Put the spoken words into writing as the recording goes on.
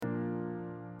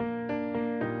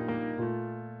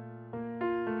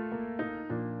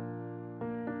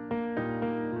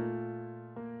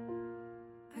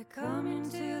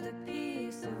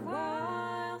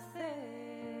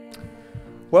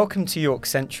Welcome to York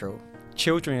Central.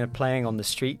 Children are playing on the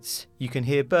streets. You can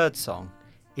hear birdsong.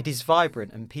 It is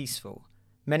vibrant and peaceful.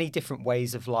 Many different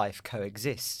ways of life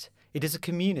coexist. It is a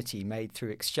community made through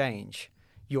exchange.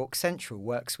 York Central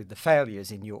works with the failures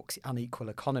in York's unequal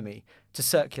economy to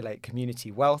circulate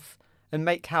community wealth and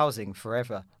make housing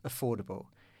forever affordable.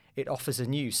 It offers a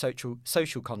new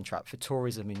social contract for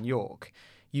tourism in York,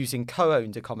 using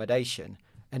co-owned accommodation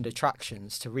and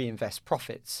attractions to reinvest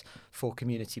profits for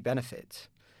community benefit.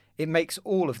 It makes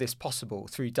all of this possible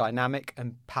through dynamic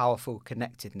and powerful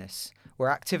connectedness, where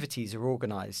activities are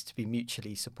organised to be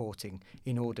mutually supporting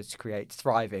in order to create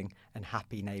thriving and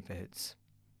happy neighbourhoods.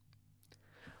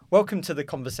 Welcome to the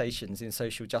Conversations in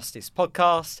Social Justice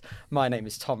podcast. My name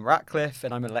is Tom Ratcliffe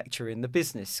and I'm a lecturer in the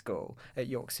Business School at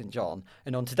York St John.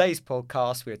 And on today's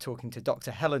podcast, we're talking to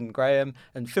Dr. Helen Graham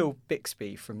and Phil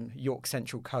Bixby from York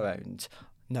Central Co-owned,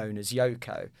 known as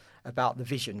YOCO, about the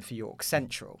vision for York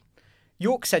Central.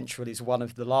 York Central is one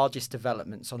of the largest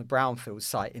developments on a brownfield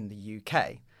site in the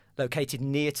UK. Located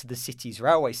near to the city's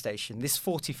railway station, this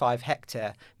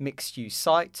 45-hectare mixed-use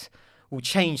site will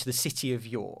change the city of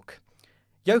York.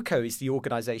 YOCO is the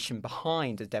organisation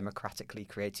behind a democratically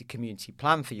created community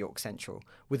plan for York Central,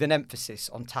 with an emphasis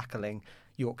on tackling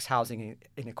York's housing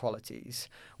inequalities.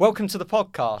 Welcome to the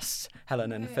podcast,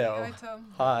 Helen and Phil. Hi, Tom.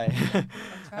 Hi.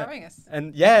 Thanks for having us.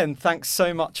 And thanks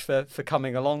so much for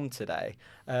coming along today.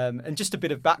 And just a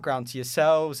bit of background to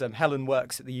yourselves. Helen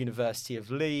works at the University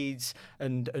of Leeds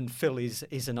and Phil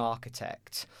is an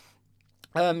architect.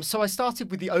 So I started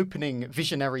with the opening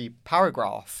visionary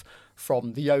paragraph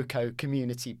from the YOCO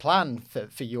community plan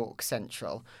for York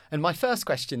Central. And my first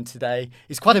question today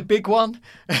is quite a big one.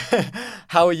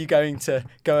 How are you going to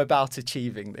go about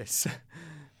achieving this?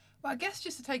 Well, I guess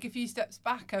just to take a few steps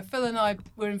back, Phil and I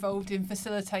were involved in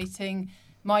facilitating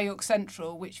My York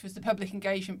Central, which was the public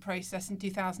engagement process in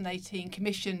 2018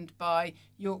 commissioned by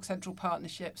York Central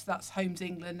Partnerships, that's Homes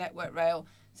England, Network Rail,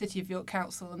 City of York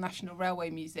Council and National Railway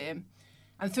Museum.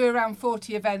 And through around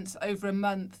 40 events over a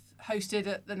month hosted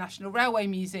at the National Railway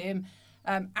Museum,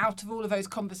 out of all of those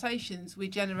conversations, we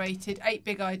generated 8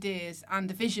 big ideas and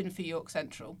a vision for York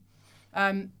Central.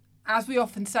 As we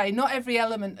often say, not every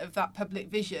element of that public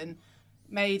vision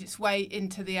made its way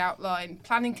into the outline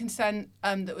planning consent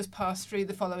that was passed through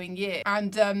the following year.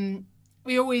 And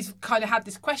we always kind of had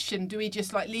this question, do we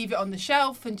just leave it on the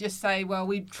shelf and just say, well,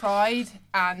 we tried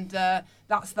and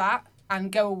that's that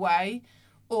and go away?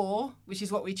 Or, which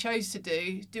is what we chose to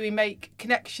do we make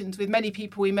connections with many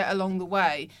people we met along the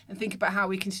way and think about how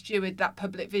we can steward that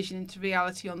public vision into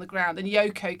reality on the ground? And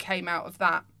YOCO came out of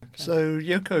that. So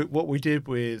YOCO, what we did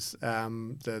with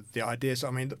the ideas,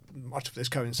 much of this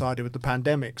coincided with the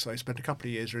pandemic, so I spent a couple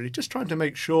of years really just trying to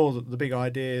make sure that the big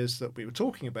ideas that we were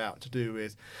talking about to do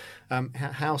with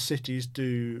how cities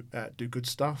do good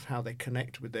stuff, how they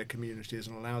connect with their communities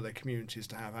and allow their communities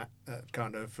to have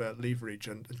leverage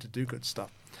and to do good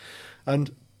stuff.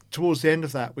 And towards the end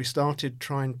of that, we started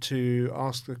trying to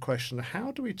ask the question,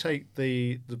 how do we take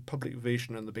the public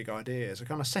vision and the big ideas, a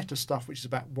kind of set of stuff which is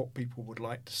about what people would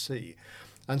like to see,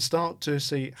 and start to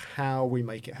see how we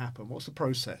make it happen? What's the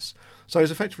process? So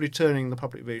it's effectively turning the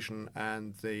public vision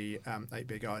and the 8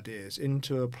 big ideas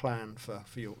into a plan for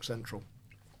York Central.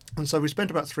 And so we spent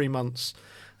about 3 months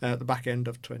at the back end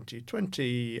of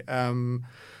 2020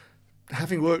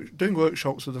 doing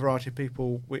workshops with a variety of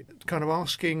people, kind of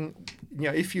asking,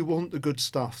 if you want the good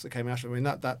stuff that came out of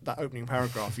it. That opening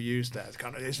paragraph you used there,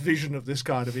 kind of this vision of this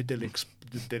kind of idyllic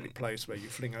place where you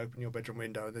fling open your bedroom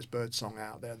window and there's birdsong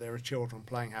out there. There are children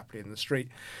playing happily in the street.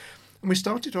 And we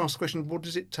started to ask the question, what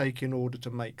does it take in order to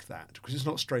make that? Because it's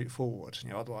not straightforward.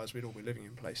 Otherwise we'd all be living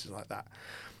in places like that.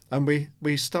 And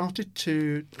we started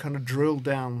to kind of drill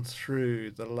down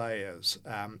through the layers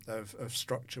of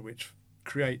structure which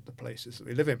create the places that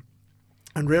we live in,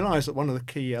 and realise that one of the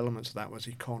key elements of that was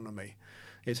economy.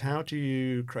 It's how do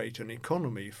you create an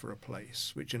economy for a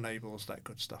place which enables that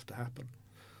good stuff to happen.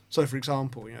 So, for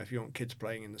example, if you want kids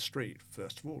playing in the street,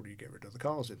 first of all, you get rid of the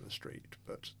cars in the street,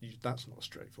 but that's not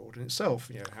straightforward in itself.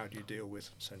 How do you deal with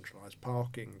centralised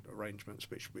parking arrangements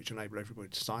which enable everybody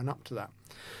to sign up to that?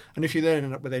 And if you then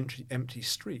end up with empty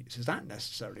streets, is that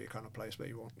necessarily a kind of place where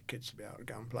you want kids to be able to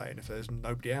go and play? And if there's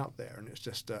nobody out there and it's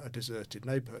just a deserted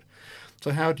neighbourhood,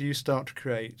 so how do you start to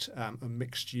create a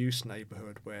mixed-use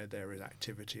neighbourhood where there is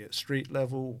activity at street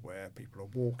level, where people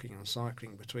are walking and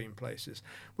cycling between places,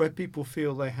 where people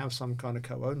feel they have some kind of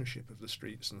co-ownership of the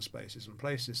streets and spaces and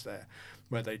places there,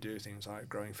 where they do things like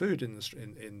growing food in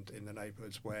the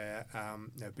neighbourhoods, where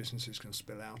businesses can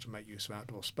spill out and make use of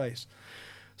outdoor space.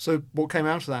 So what came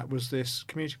out of that was this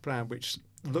community plan which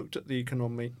looked at the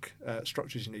economic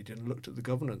structures you needed and looked at the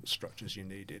governance structures you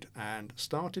needed and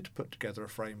started to put together a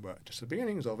framework, just the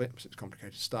beginnings of it, because it's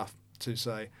complicated stuff, to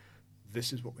say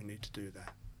this is what we need to do there.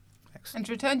 Excellent. And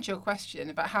to return to your question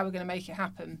about how we're going to make it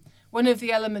happen, one of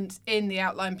the elements in the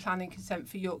outline planning consent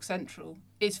for York Central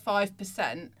is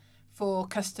 5% for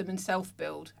custom and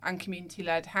self-build and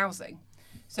community-led housing.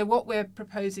 So what we're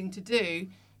proposing to do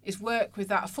is work with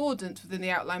that affordance within the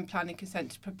outline planning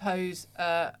consent to propose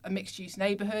a mixed-use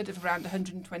neighbourhood of around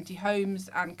 120 homes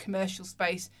and commercial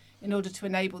space in order to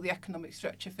enable the economic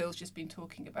structure Phil's just been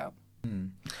talking about.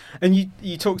 And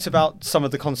you talked about some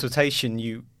of the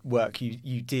consultation work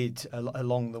you did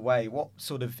along the way. What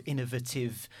sort of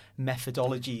innovative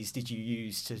methodologies did you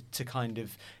use to kind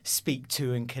of speak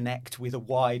to and connect with a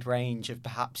wide range of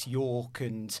perhaps York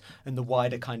and the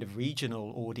wider kind of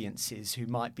regional audiences who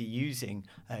might be using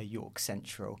York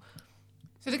Central?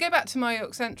 So to go back to My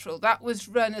York Central, that was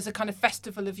run as a kind of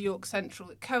festival of York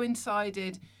Central. It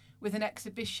coincided with an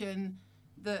exhibition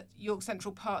that York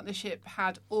Central Partnership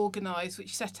had organised,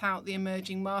 which set out the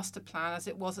emerging master plan as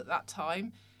it was at that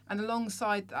time. And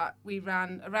alongside that, we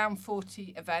ran around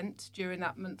 40 events during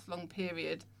that month-long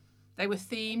period. They were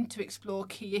themed to explore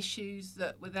key issues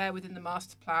that were there within the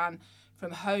master plan,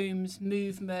 from homes,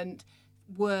 movement,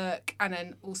 work, and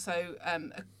then also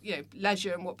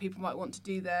leisure and what people might want to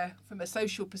do there from a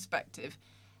social perspective.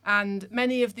 And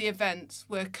many of the events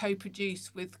were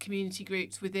co-produced with community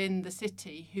groups within the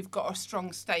city who've got a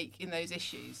strong stake in those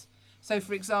issues. So,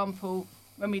 for example,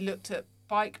 when we looked at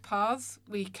bike paths,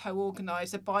 we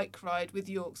co-organised a bike ride with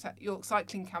York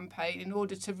Cycling Campaign in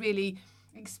order to really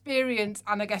experience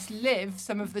and, I guess, live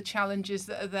some of the challenges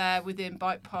that are there within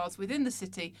bike paths within the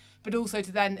city, but also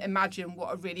to then imagine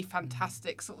what a really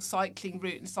fantastic sort of cycling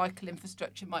route and cycle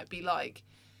infrastructure might be like.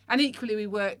 And equally, we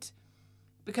worked,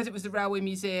 because it was the Railway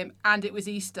Museum and it was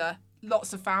Easter,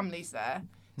 lots of families there.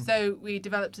 So we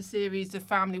developed a series of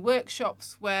family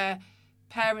workshops where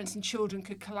parents and children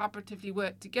could collaboratively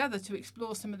work together to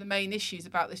explore some of the main issues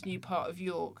about this new part of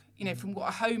York, from what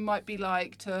a home might be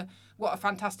like to what a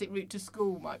fantastic route to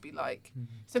school might be like.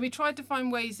 Mm-hmm. So we tried to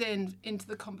find ways into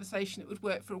the conversation that would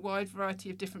work for a wide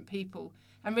variety of different people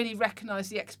and really recognise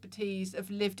the expertise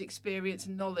of lived experience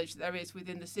and knowledge there is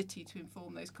within the city to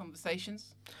inform those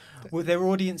conversations. Were there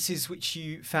audiences which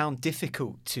you found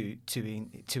difficult to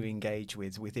engage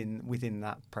with within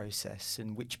that process,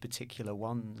 and which particular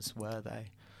ones were they?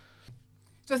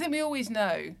 So I think we always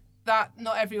know that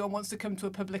not everyone wants to come to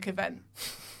a public event.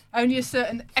 Only a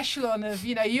certain echelon of,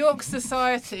 York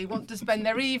society want to spend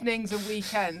their evenings and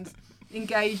weekends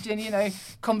engaged in,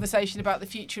 conversation about the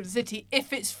future of the city,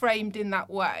 if it's framed in that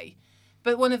way.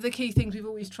 But one of the key things we've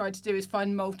always tried to do is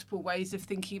find multiple ways of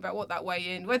thinking about what that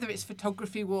way in, whether it's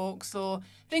photography walks or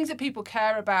things that people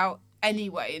care about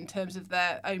anyway in terms of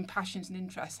their own passions and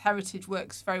interests. Heritage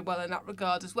works very well in that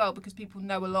regard as well, because people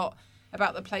know a lot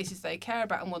about the places they care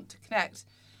about and want to connect.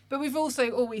 But we've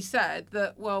also always said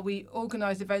that while we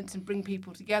organise events and bring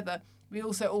people together, we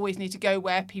also always need to go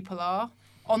where people are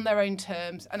on their own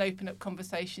terms and open up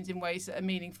conversations in ways that are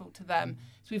meaningful to them.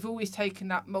 So we've always taken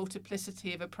that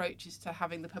multiplicity of approaches to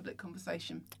having the public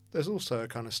conversation. There's also a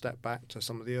kind of step back to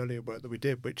some of the earlier work that we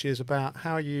did, which is about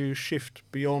how you shift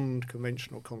beyond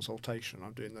conventional consultation.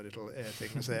 I'm doing the little air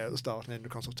things there at the start and end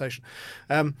of consultation,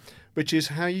 which is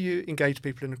how you engage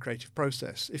people in a creative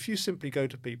process. If you simply go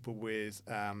to people with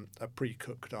a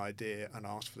pre-cooked idea and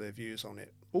ask for their views on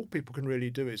it, all people can really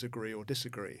do is agree or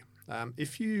disagree.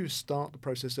 If you start the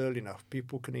process early enough,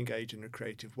 people can engage in a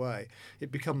creative way.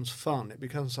 It becomes fun. It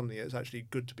becomes something that's actually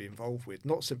good to be involved with,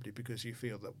 not simply because you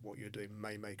feel that what you're doing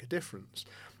may make a difference,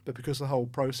 but because the whole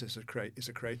process is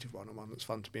a creative one and one that's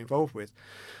fun to be involved with.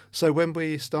 So when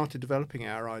we started developing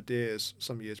our ideas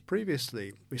some years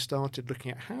previously, we started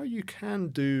looking at how you can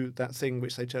do that thing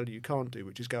which they tell you can't do,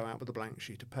 which is go out with a blank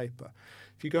sheet of paper.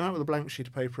 If you go out with a blank sheet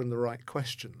of paper and the right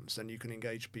questions, then you can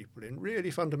engage people in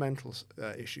really fundamental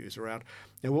issues around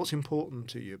what's important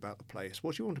to you about the place,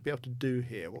 what do you want to be able to do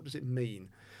here, what does it mean?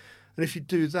 And if you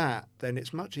do that, then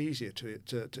it's much easier to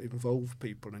involve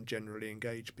people and generally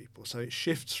engage people. So it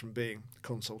shifts from being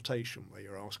consultation, where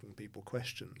you're asking people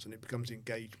questions, and it becomes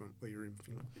engagement, where you're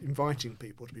inviting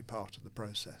people to be part of the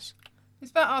process. It's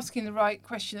about asking the right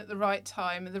question at the right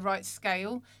time and the right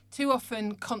scale. Too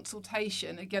often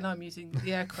consultation, again I'm using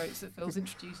the air quotes that Phil's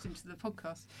introduced into the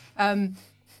podcast,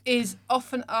 is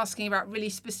often asking about really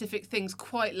specific things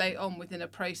quite late on within a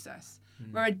process.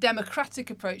 Where a democratic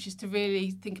approach is to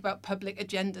really think about public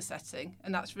agenda setting,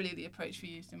 and that's really the approach we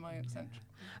used in My York Central.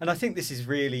 And I think this is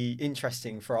really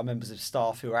interesting for our members of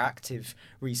staff who are active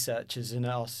researchers and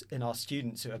our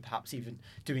students who are perhaps even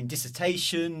doing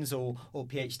dissertations or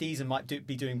PhDs and might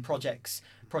be doing projects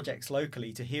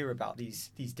locally, to hear about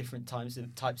these different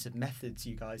types of methods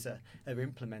you guys are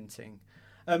implementing.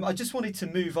 I just wanted to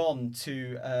move on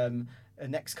to a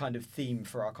next kind of theme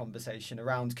for our conversation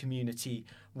around community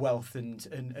wealth and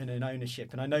an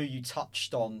ownership. And I know you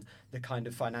touched on the kind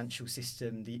of financial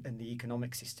system and the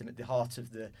economic system at the heart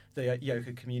of the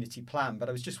Yoker Community Plan, but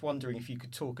I was just wondering if you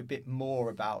could talk a bit more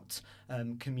about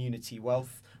community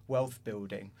wealth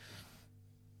building.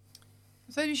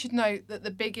 So you should note that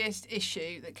the biggest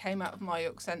issue that came out of My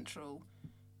York Central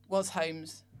was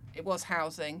homes. It was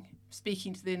housing,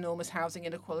 speaking to the enormous housing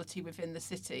inequality within the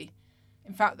city.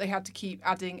 In fact, they had to keep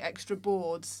adding extra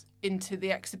boards into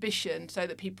the exhibition so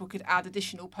that people could add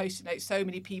additional post-it notes. So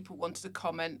many people wanted to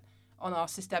comment on our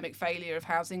systemic failure of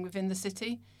housing within the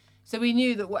city. So we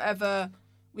knew that whatever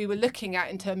we were looking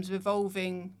at in terms of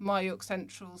evolving My York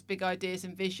Central's big ideas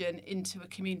and vision into a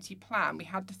community plan, we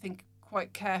had to think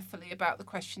quite carefully about the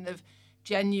question of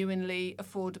genuinely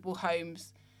affordable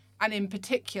homes. And in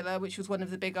particular, which was one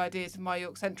of the big ideas of My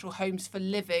York Central, homes for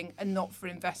living and not for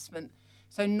investment.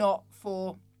 So not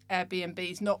for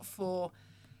Airbnbs, not for,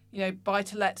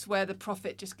 buy-to-lets where the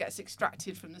profit just gets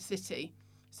extracted from the city.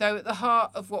 So at the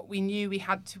heart of what we knew we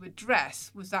had to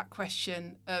address was that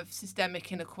question of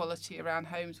systemic inequality around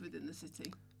homes within the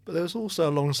city. But there was also,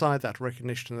 alongside that,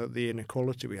 recognition that the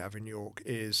inequality we have in York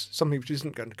is something which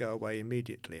isn't going to go away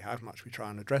immediately, however much we try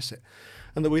and address it,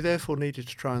 and that we therefore needed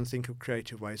to try and think of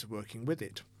creative ways of working with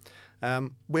it.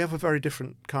 We have a very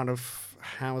different kind of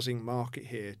housing market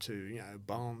here to,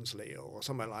 Barnsley or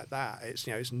somewhere like that.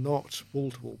 It's not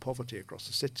wall-to-wall poverty across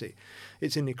the city.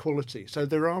 It's inequality. So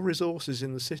there are resources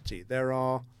in the city. There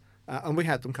are, and we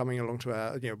had them coming along to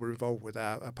our, we're involved with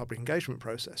our public engagement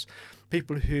process.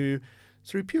 People who,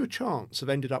 through pure chance, have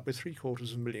ended up with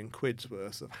 £750,000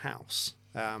 worth of house.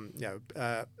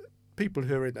 People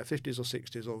who are in their 50s or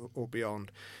 60s or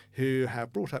beyond, who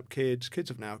have brought up kids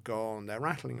have now gone, they're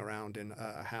rattling around in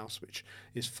a house which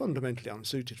is fundamentally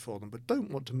unsuited for them, but don't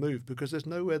want to move because there's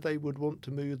nowhere they would want to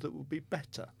move that would be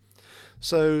better.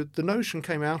 So the notion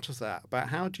came out of that about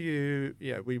how do you,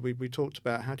 we talked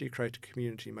about how do you create a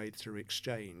community made through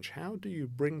exchange? How do you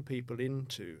bring people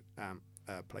into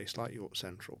a place like York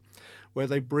Central, where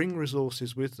they bring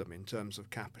resources with them in terms of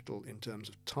capital, in terms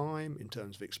of time, in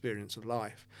terms of experience of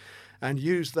life, and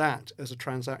use that as a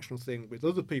transactional thing with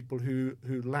other people who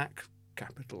lack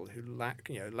capital, who lack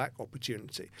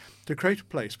opportunity, to create a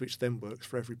place which then works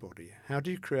for everybody. How do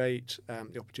you create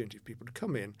the opportunity for people to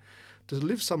come in, to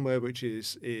live somewhere which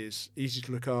is easy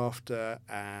to look after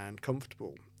and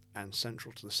comfortable and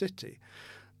central to the city,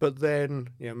 but then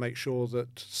make sure that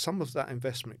some of that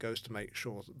investment goes to make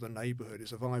sure that the neighbourhood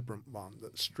is a vibrant one,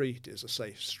 that the street is a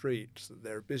safe street, that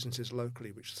there are businesses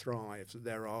locally which thrive, that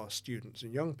there are students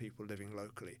and young people living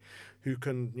locally who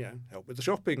can help with the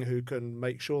shopping, who can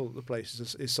make sure that the place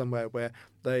is somewhere where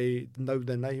they know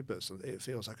their neighbours and it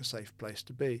feels like a safe place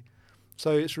to be.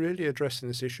 So it's really addressing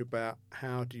this issue about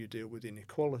how do you deal with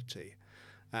inequality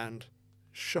and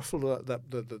shuffle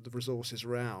the resources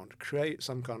around, create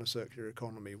some kind of circular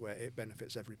economy where it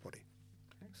benefits everybody.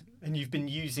 And you've been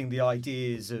using the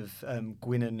ideas of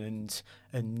Gwynon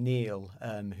and Neil,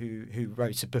 who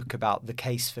wrote a book about the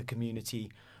case for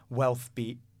community wealth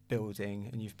building,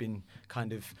 and you've been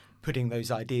kind of putting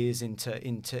those ideas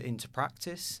into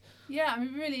practice. Yeah,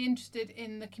 I'm really interested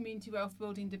in the community wealth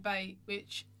building debate,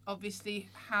 which obviously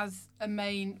has a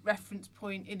main reference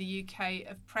point in the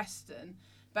UK of Preston,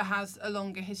 but has a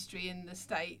longer history in the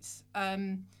States.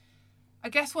 I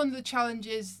guess one of the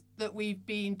challenges that we've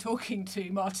been talking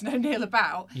to Martin O'Neill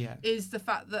about is the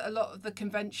fact that a lot of the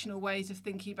conventional ways of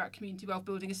thinking about community wealth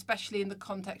building, especially in the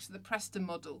context of the Preston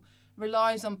model,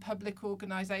 relies on public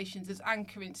organisations as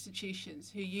anchor institutions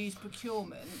who use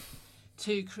procurement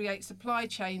to create supply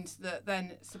chains that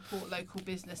then support local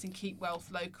business and keep wealth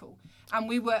local. And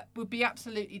we would be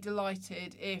absolutely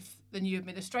delighted if the new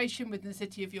administration within the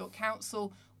City of York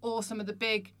Council or some of the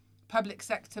big public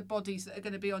sector bodies that are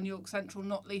going to be on York Central,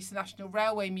 not least the National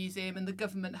Railway Museum and the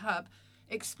Government Hub,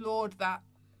 explored that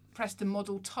Preston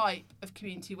model type of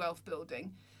community wealth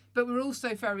building. But we're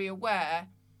also very aware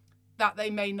that they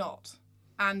may not.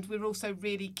 And we're also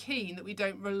really keen that we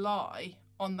don't rely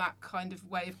on that kind of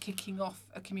way of kicking off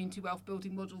a community wealth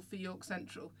building model for York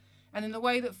Central. And in the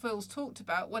way that Phil's talked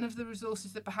about, one of the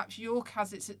resources that perhaps York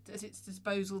has at its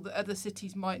disposal that other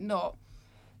cities might not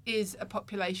is a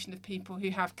population of people who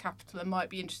have capital and might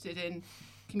be interested in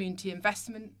community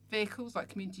investment vehicles like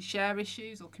community share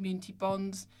issues or community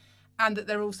bonds, and that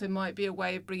there also might be a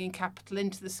way of bringing capital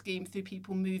into the scheme through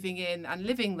people moving in and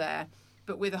living there,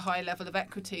 but with a high level of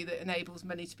equity that enables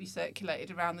money to be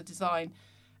circulated around the design,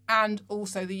 and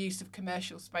also the use of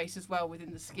commercial space as well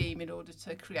within the scheme in order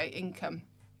to create income.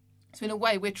 So in a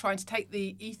way, we're trying to take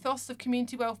the ethos of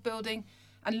community wealth building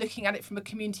and looking at it from a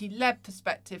community-led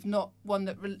perspective, not one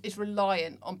that is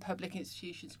reliant on public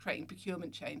institutions creating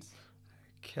procurement chains.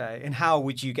 Okay, and how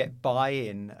would you get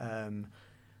buy-in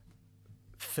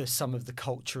for some of the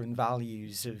culture and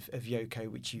values of Yoco,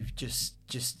 which you've just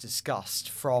discussed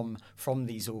from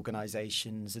these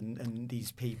organisations and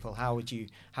these people? How would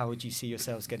you see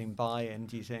yourselves getting buy-in,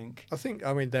 do you think? I think,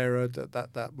 there are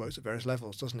that works at various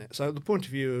levels, doesn't it? So the point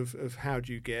of view of how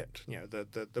do you get,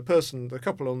 the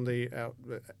couple on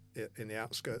in the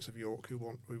outskirts of York who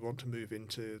want to move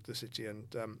into the city and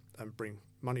bring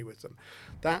money with them.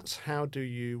 That's how do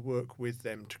you work with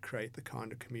them to create the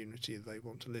kind of community they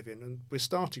want to live in. And we're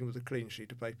starting with a clean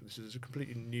sheet of paper. This is a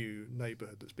completely new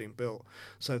neighbourhood that's being built.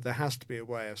 So there has to be a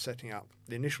way of setting up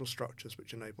the initial structures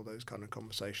which enable those kind of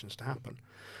conversations to happen.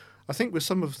 I think with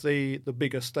some of the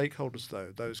bigger stakeholders,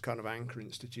 though, those kind of anchor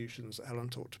institutions that Helen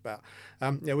talked about,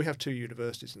 we have 2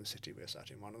 universities in the city. We're sat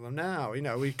in one of them now.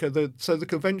 So the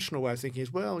conventional way of thinking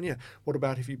is, what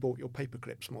about if you bought your paper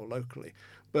clips more locally?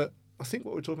 But I think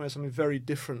what we're talking about is something very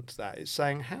different to that. It's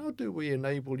saying, how do we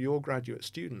enable your graduate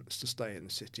students to stay in the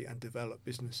city and develop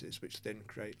businesses which then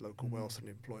create local wealth and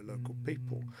employ local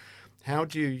people? How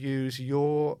do you use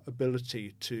your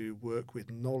ability to work with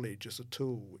knowledge as a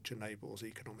tool which enables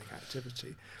economic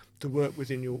activity to work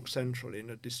within York Central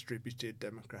in a distributed,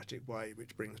 democratic way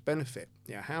which brings benefit?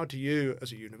 How do you,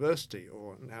 as a university,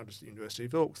 or how does the University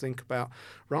of York think about,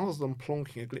 rather than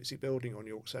plonking a glitzy building on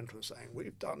York Central and saying,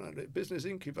 we've done a business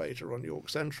incubator on York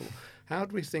Central, how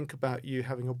do we think about you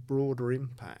having a broader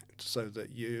impact so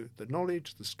that the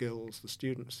knowledge, the skills, the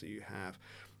students that you have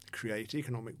create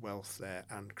economic wealth there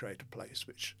and create a place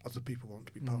which other people want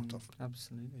to be part of?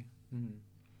 Absolutely.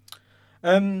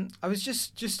 I was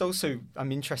just also,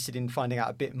 I'm interested in finding out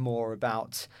a bit more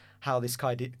about how this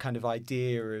kind of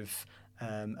idea of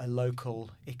a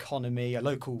local economy, a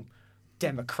local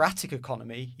democratic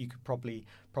economy, you could probably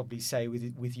say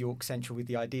with York Central, with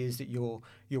the ideas that you're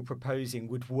proposing,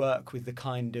 would work with the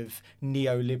kind of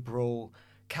neoliberal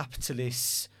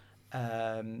capitalist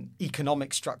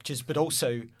economic structures, but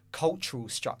also cultural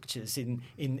structures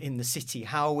in the city.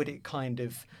 How would it kind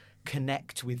of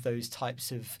connect with those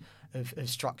types of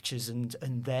structures and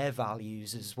their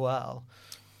values as well?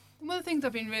 One of the things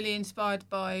I've been really inspired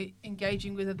by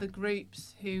engaging with other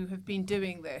groups who have been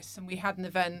doing this, and we had an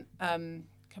event a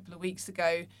couple of weeks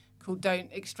ago called Don't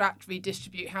Extract,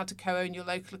 Redistribute, How to Co-Own Your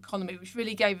Local Economy, which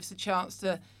really gave us a chance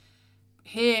to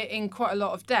hear in quite a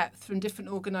lot of depth from different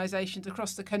organisations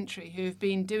across the country who have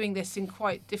been doing this in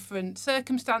quite different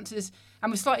circumstances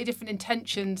and with slightly different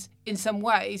intentions in some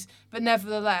ways, but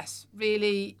nevertheless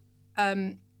really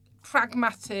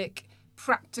pragmatic,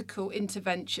 practical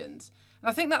interventions. And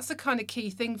I think that's the kind of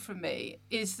key thing for me,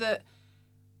 is that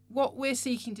what we're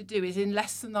seeking to do is in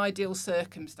less than ideal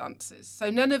circumstances.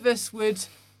 So none of us would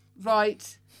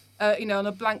write, on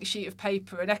a blank sheet of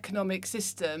paper, an economic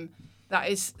system that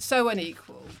is so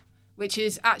unequal, which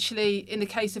is actually, in the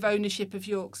case of ownership of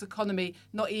York's economy,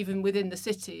 not even within the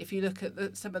city. If you look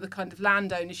at some of the kind of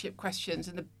land ownership questions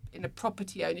and the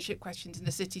property ownership questions in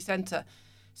the city centre.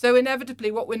 So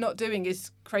inevitably what we're not doing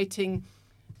is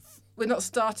we're not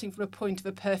starting from a point of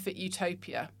a perfect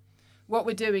utopia. What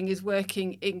we're doing is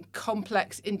working in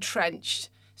complex, entrenched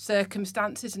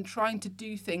circumstances and trying to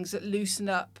do things that loosen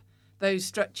up those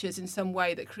structures in some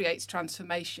way that creates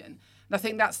transformation. And I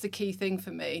think that's the key thing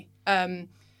for me.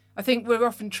 I think we're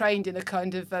often trained in a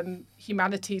kind of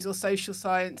humanities or social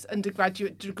science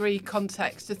undergraduate degree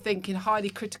context to think in highly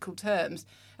critical terms.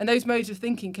 And those modes of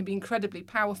thinking can be incredibly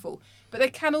powerful. But they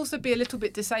can also be a little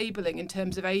bit disabling in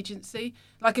terms of agency.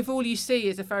 Like if all you see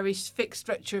is a very fixed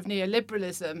structure of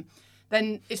neoliberalism,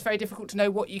 then it's very difficult to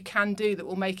know what you can do that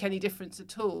will make any difference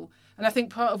at all. And I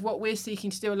think part of what we're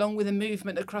seeking to do, along with a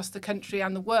movement across the country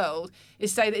and the world,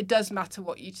 is say that it does matter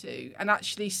what you do. And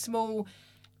actually small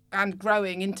and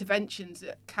growing interventions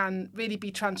that can really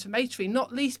be transformatory,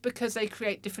 not least because they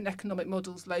create different economic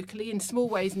models locally in small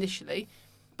ways initially,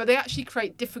 but they actually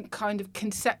create different kind of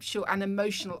conceptual and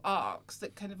emotional arcs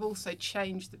that kind of also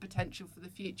change the potential for the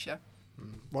future.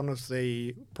 One of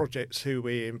the projects who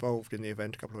we involved in the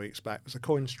event a couple of weeks back was a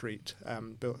Coin Street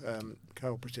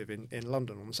cooperative in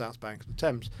London on the south bank of the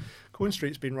Thames. Coin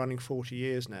Street's been running 40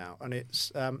 years now, and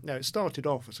it's it started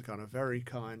off as a kind of very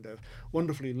kind of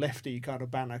wonderfully lefty kind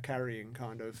of banner carrying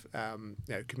kind of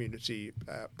community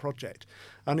project,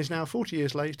 and is now 40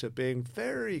 years later being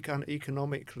very kind of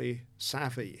economically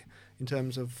savvy in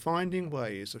terms of finding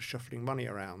ways of shuffling money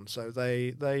around. So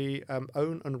they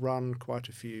own and run quite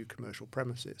a few commercial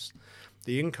premises.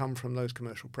 The income from those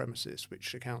commercial premises,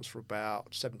 which accounts for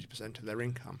about 70% of their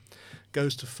income,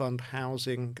 goes to fund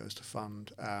housing, goes to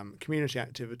fund community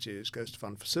activities, goes to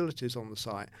fund facilities on the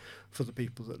site for the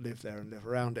people that live there and live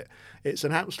around it. It's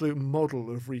an absolute model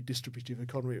of redistributive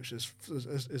economy, which is,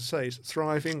 as I say, is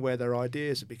thriving, where their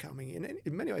ideas are becoming,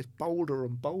 in many ways, bolder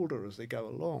and bolder as they go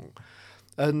along.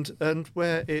 And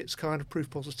where it's kind of proof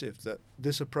positive that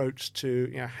this approach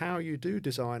to how you do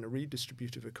design a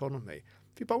redistributive economy,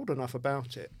 if you're bold enough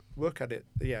about it, work at it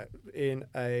in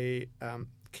a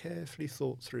carefully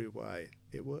thought through way,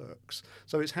 it works.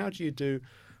 So it's how do you do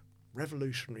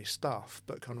revolutionary stuff,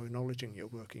 but kind of acknowledging you're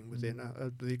working within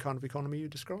the kind of economy you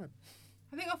describe.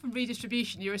 I think often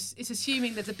redistribution, it's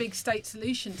assuming there's a big state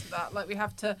solution to that. Like we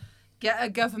have to get a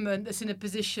government that's in a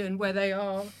position where they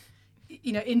are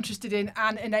interested in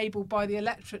and enabled by the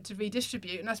electorate to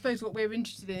redistribute. And I suppose what we're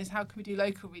interested in is how can we do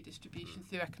local redistribution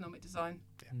through economic design.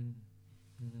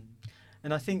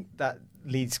 And I think that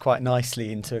leads quite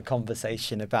nicely into a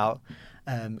conversation about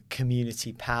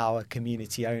community power,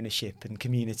 community ownership and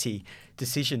community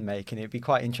decision making. It'd be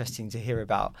quite interesting to hear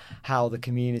about how the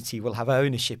community will have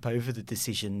ownership over the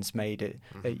decisions made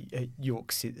at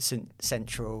York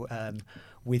Central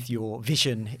with your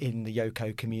vision in the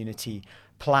Yoco community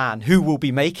plan. Who will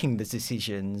be making the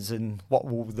decisions and what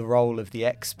will the role of the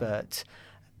expert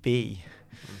be?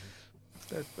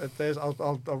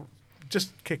 I'll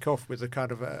just kick off with a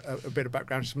kind of a bit of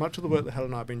background. So much of the work that Helen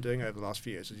and I have been doing over the last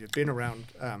few years has been around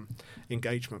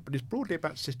engagement, but it's broadly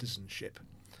about citizenship.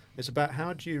 It's about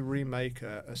how do you remake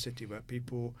a city where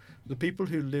the people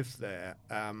who live there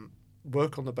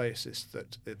work on the basis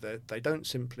that they don't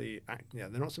simply act, they're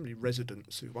not simply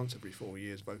residents who once every 4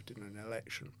 years vote in an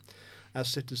election. As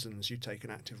citizens, you take an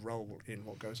active role in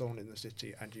what goes on in the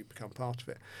city and you become part of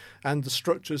it. And the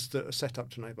structures that are set up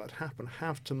to enable that to happen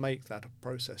have to make that a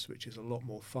process which is a lot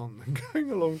more fun than going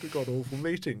along to god-awful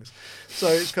meetings. So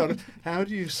it's kind of, how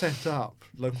do you set up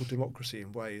local democracy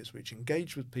in ways which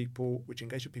engage with people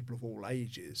of all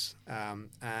ages,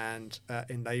 and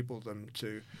enable them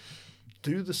to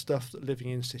do the stuff that living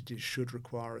in cities should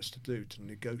require us to do, to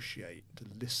negotiate, to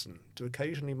listen, to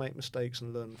occasionally make mistakes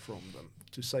and learn from them,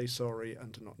 to say sorry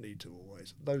and to not need to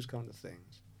always, those kind of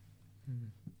things.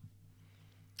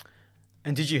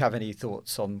 And did you have any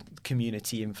thoughts on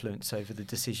community influence over the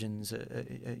decisions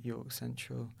at York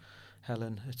Central,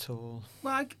 Helen, at all?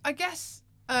 Well, I guess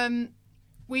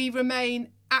we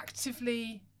remain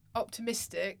actively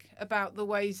optimistic about the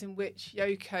ways in which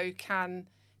Yoco can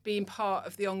being part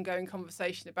of the ongoing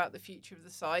conversation about the future of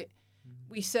the site.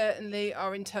 We certainly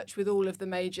are in touch with all of the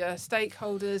major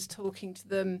stakeholders, talking to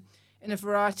them in a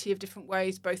variety of different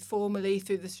ways, both formally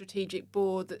through the strategic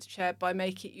board that's chaired by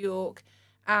Make It York,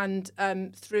 and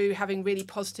through having really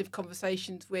positive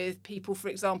conversations with people, for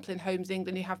example, in Homes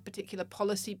England, who have particular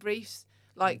policy briefs,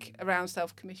 like around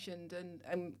self-commissioned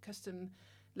and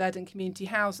custom-led and community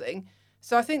housing.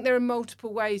 So I think there are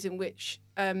multiple ways in which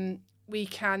we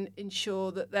can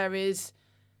ensure that there is,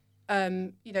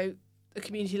 a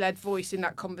community-led voice in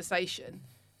that conversation.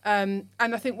 And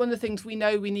I think one of the things we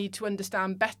know we need to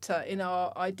understand better in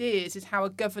our ideas is how a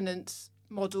governance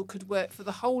model could work for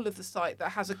the whole of the site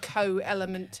that has a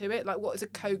co-element to it. Like, what is a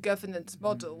co-governance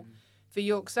model for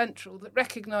York Central that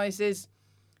recognises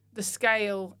the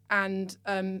scale and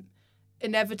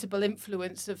inevitable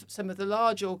influence of some of the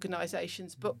large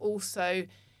organisations, but also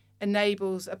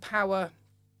enables a power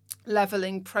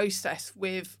levelling process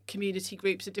with community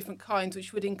groups of different kinds,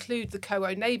 which would include the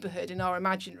co-owned neighbourhood in our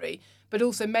imaginary, but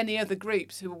also many other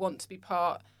groups who will want to be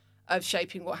part of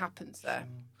shaping what happens there.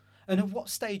 And at what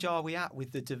stage are we at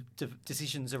with the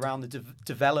decisions around the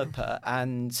developer,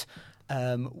 and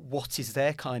what is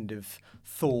their kind of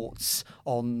thoughts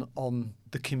on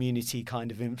the community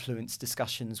kind of influence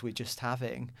discussions we're just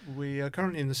having? We are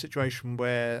currently in the situation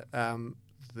where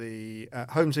the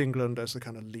Homes England, as the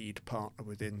kind of lead partner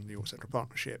within the York Central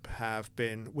Partnership, have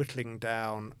been whittling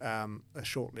down a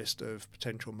short list of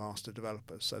potential master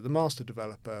developers. So the master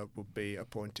developer would be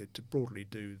appointed to broadly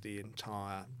do the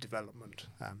entire development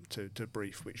to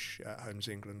brief which Homes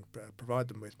England provide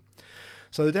them with.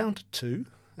 So they're down to two.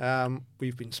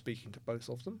 We've been speaking to both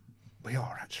of them. we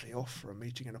are actually off for a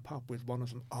meeting in a pub with one of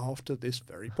them after this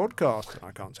very podcast.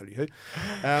 I can't tell you who.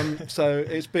 So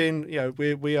it's been,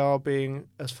 we are being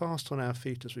as fast on our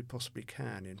feet as we possibly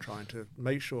can in trying to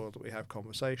make sure that we have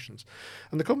conversations.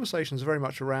 And the conversations are very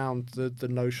much around the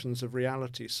notions of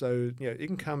reality. So,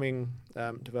 incoming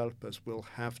developers will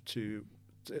have to,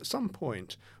 at some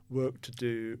point, work to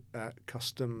do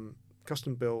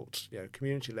custom-built,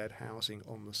 community-led housing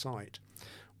on the site.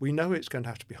 We know it's going to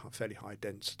have to be fairly high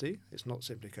density. It's not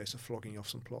simply a case of flogging off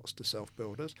some plots to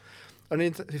self-builders. And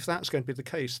if that's going to be the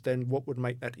case, then what would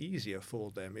make that easier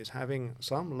for them is having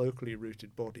some locally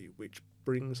rooted body which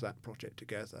brings that project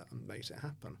together and makes it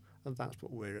happen. And that's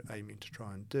what we're aiming to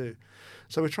try and do.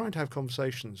 So we're trying to have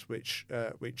conversations which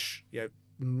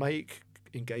make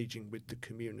engaging with the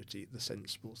community the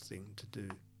sensible thing to do.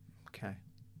 Okay.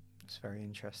 That's very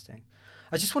interesting.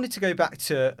 I just wanted to go back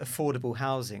to affordable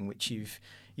housing, which you've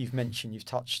mentioned, you've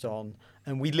touched on,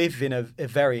 and we live in a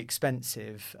very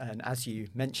expensive and, as you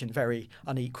mentioned, very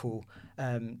unequal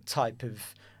type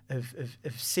of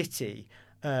city.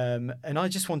 And I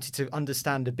just wanted to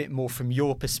understand a bit more from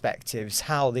your perspectives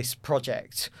how this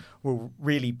project will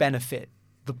really benefit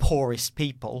the poorest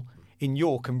people in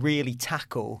York and really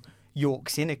tackle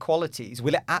York's inequalities.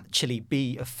 Will it actually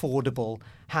be affordable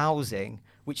housing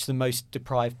which the most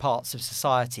deprived parts of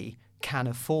society can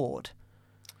afford?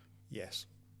 Yes.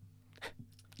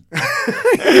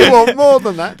 You want more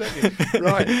than that, don't you?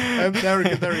 Right. There are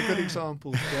good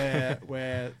examples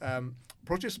where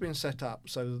projects have been set up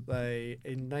so that they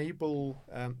enable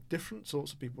different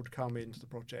sorts of people to come into the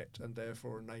project and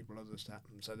therefore enable others to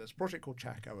happen. So there's a project called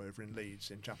Chaco over in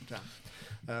Leeds, in Chapel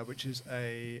Town, which is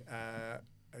a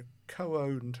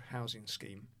co-owned housing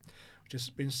scheme, which has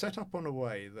been set up on a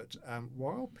way that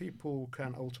while people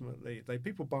can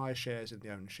people buy shares in the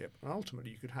ownership, and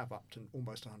ultimately you could have up to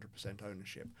almost 100%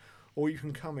 ownership, or you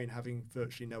can come in having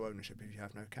virtually no ownership if you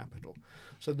have no capital.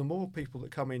 So the more people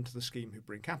that come into the scheme who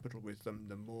bring capital with them,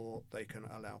 the more they can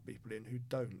allow people in who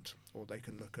don't, or they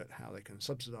can look at how they can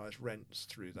subsidise rents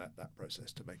through that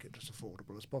process to make it as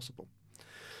affordable as possible.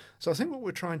 So I think what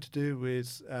we're trying to do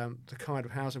with the kind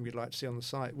of housing we'd like to see on the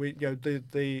site,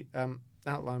 the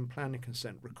outline planning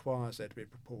consent requires there to be a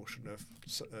proportion of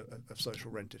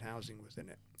social rented housing within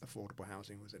it, affordable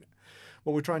housing within it.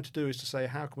 What we're trying to do is to say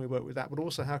how can we work with that, but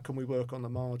also how can we work on the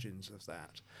margins of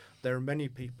that. There are many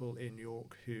people in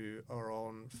York who are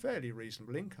on fairly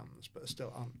reasonable incomes but are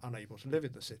still unable to live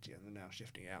in the city and are now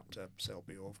shifting out to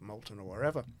Selby or Malton or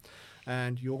wherever.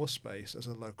 And your space as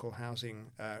a local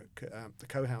housing, the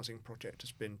co-housing project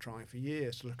has been trying for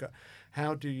years to look at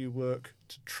how do you work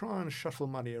to try and shuffle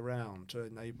money around to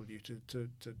enable you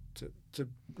to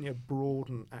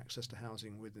broaden access to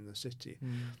housing within the city.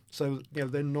 So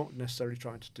they're not necessarily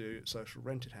trying to do social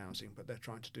rented housing, but they're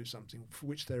trying to do something for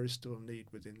which there is still a need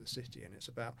within the city, and it's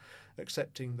about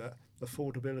accepting that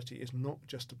affordability is not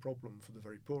just a problem for the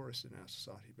very poorest in our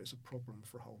society, but it's a problem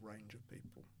for a whole range of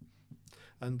people.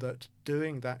 And that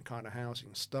doing that kind of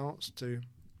housing starts to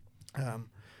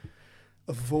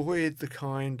avoid the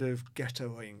kind of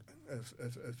ghettoing of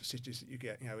cities that you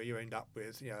get, where you end up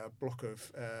with a block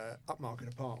of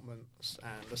upmarket apartments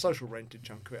and a social rented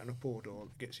chunk of it and a poor door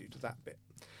that gets you to that bit.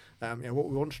 What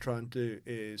we want to try and do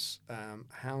is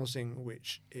housing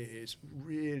which is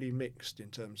really mixed in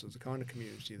terms of the kind of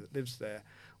community that lives there,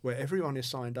 where everyone is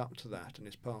signed up to that and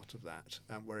is part of that,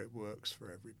 and where it works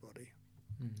for everybody.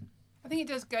 I think it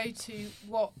does go to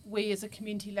what we as a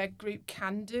community-led group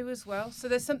can do as well. So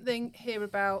there's something here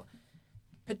about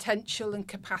potential and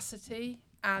capacity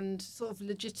and sort of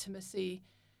legitimacy,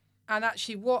 and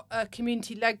actually what a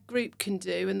community-led group can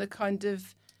do and the kind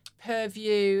of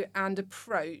purview and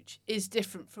approach is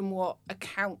different from what a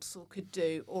council could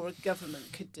do or a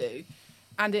government could do.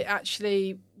 And it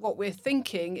actually, what we're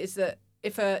thinking is that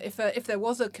if there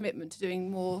was a commitment to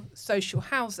doing more social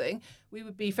housing, we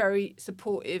would be very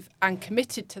supportive and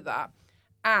committed to that.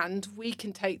 And we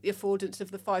can take the affordance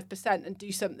of the 5% and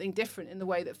do something different in the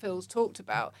way that Phil's talked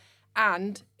about.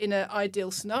 And in an ideal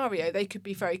scenario, they could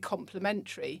be very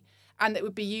complementary. And it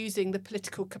would be using the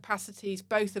political capacities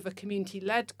both of a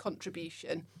community-led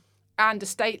contribution and a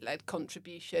state-led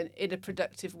contribution in a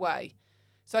productive way.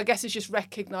 So I guess it's just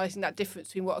recognising that difference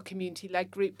between what a community-led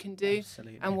group can do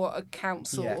Absolutely. and what a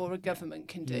council or a government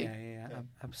can do.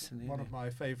 Absolutely. One of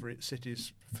my favourite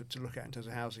cities to look at in terms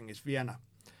of housing is Vienna.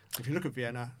 If you look at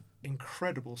Vienna,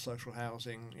 incredible social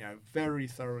housing, very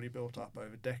thoroughly built up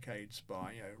over decades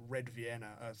by, Red Vienna,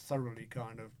 a thoroughly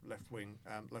kind of left-wing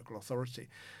local authority.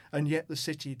 And yet the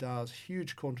city does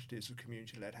huge quantities of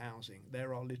community-led housing.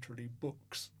 There are literally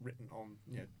books written on,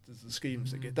 the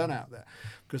schemes that get done out there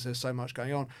because there's so much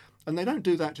going on. And they don't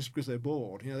do that just because they're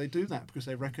bored. They do that because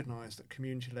they recognise that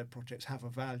community-led projects have a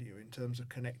value in terms of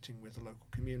connecting with the local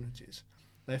communities.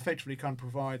 They effectively kind of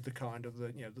provide the kind of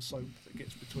the soap that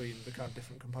gets between the kind of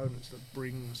different components that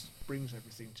brings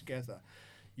everything together.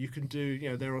 You can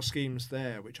do, there are schemes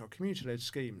there which are community-led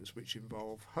schemes which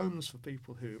involve homes for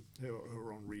people who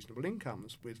are on reasonable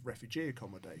incomes with refugee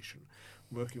accommodation,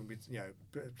 working with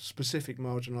specific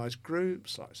marginalised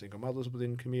groups like single mothers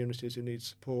within communities who need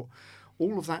support.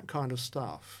 All of that kind of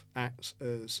stuff acts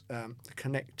as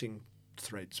connecting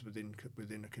threads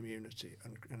within a community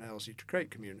and allows you to create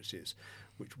communities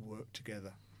which work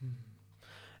together.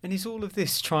 And is all of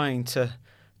this trying to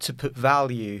put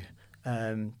value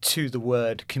to the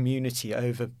word community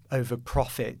over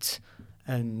profit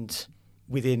and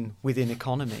within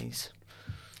economies?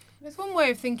 There's one way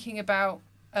of thinking about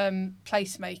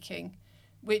placemaking,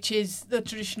 which is the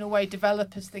traditional way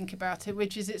developers think about it,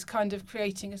 which is it's kind of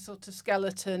creating a sort of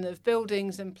skeleton of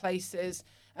buildings and places,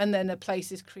 and then a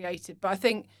place is created. But I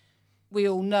think we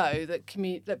all know that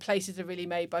that places are really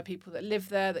made by people that live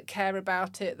there, that care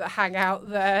about it, that hang out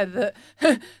there, that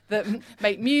that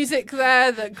make music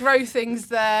there, that grow things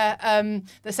there,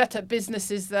 that set up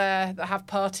businesses there, that have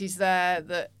parties there,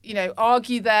 that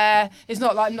argue there. It's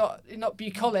not like not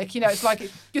bucolic, it's like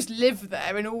it just live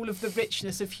there in all of the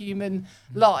richness of human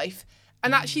life.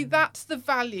 And actually, that's the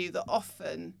value that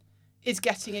often is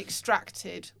getting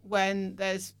extracted when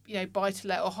there's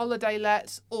buy-to-let or holiday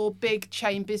lets or big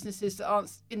chain businesses that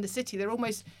aren't in the city. They're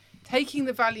almost taking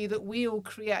the value that we all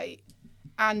create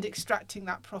and extracting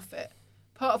that profit.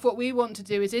 Part of what we want to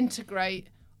do is integrate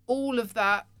all of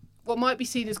that, what might be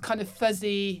seen as kind of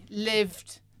fuzzy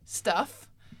lived stuff,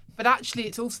 but actually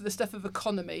it's also the stuff of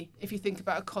economy, if you think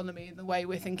about economy in the way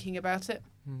we're thinking about it.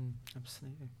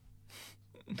 Absolutely.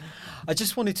 I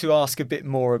just wanted to ask a bit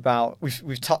more about,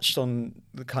 we've touched on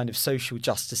the kind of social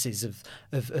justices of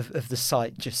the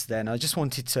site just then. I just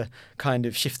wanted to kind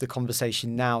of shift the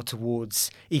conversation now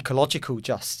towards ecological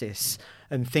justice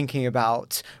and thinking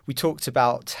about, we talked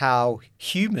about how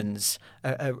humans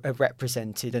are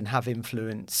represented and have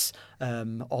influence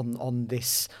on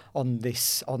this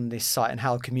site, and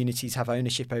how communities have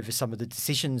ownership over some of the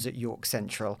decisions at York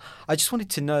Central. I just wanted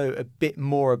to know a bit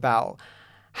more about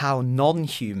how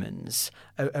non-humans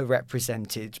are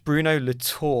represented. Bruno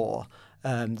Latour,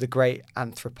 the great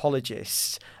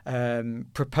anthropologist,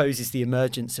 proposes the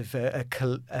emergence of a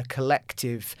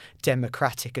collective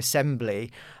democratic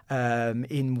assembly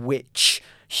in which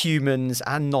humans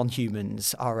and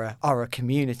non-humans are a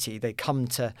community. They come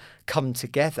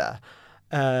together.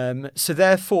 So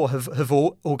therefore, have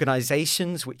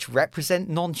organisations which represent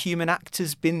non-human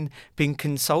actors been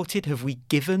consulted? Have we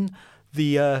given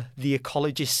the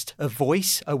ecologist a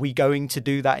voice? Are we going to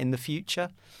do that in the future?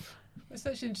 That's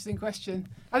such an interesting question.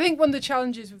 I think one of the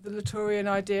challenges with the Latourian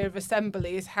idea of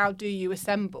assembly is, how do you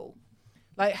assemble?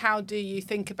 Like, how do you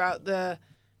think about the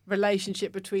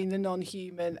relationship between the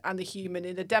non-human and the human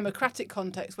in a democratic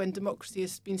context, when democracy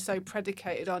has been so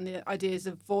predicated on the ideas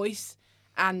of voice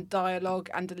and dialogue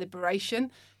and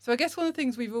deliberation? So I guess one of the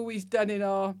things we've always done in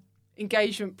our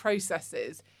engagement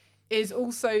processes is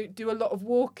also do a lot of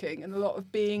walking and a lot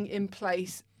of being in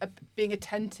place, being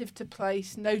attentive to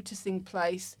place, noticing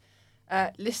place,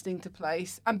 listening to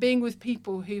place, and being with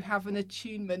people who have an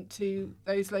attunement to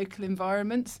those local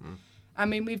environments. I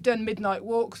mean, we've done midnight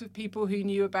walks with people who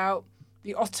knew about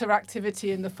the otter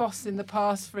activity in the Foss in the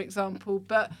past, for example.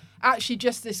 But actually,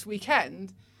 just this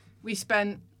weekend, we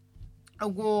spent a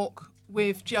walk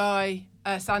with Jai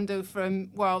Sando from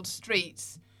Wild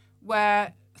Streets,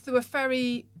 where through a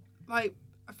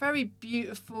very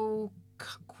beautiful,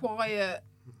 quiet,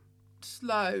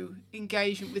 slow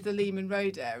engagement with the Lehman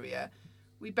Road area,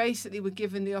 we basically were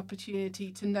given the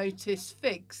opportunity to notice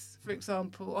figs, for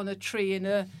example, on a tree in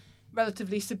a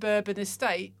relatively suburban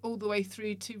estate, all the way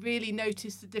through to really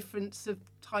notice the difference of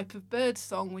type of bird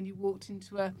song when you walked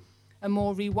into a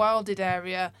more rewilded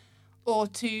area, or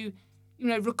to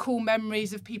recall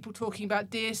memories of people talking about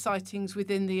deer sightings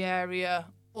within the area,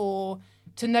 or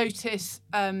to notice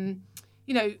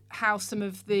how some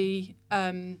of the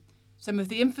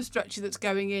infrastructure that's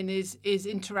going in is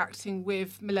interacting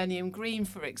with Millennium Green,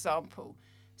 for example.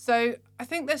 So I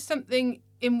think there's something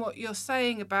in what you're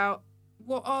saying about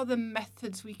what are the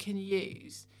methods we can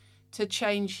use to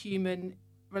change human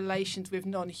relations with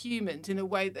non-humans in a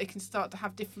way that they can start to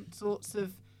have different sorts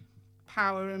of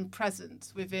power and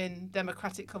presence within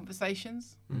democratic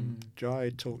conversations.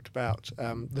 Jai talked about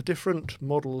the different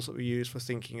models that we use for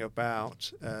thinking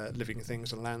about living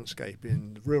things and landscape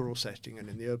in the rural setting and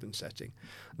in the urban setting.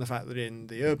 And the fact that in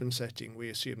the urban setting we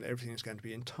assume that everything is going to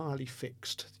be entirely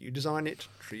fixed. You design it,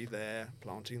 tree there,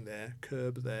 planting there,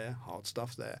 curb there, hard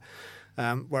stuff there.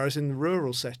 Whereas in the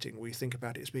rural setting, we think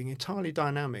about it as being entirely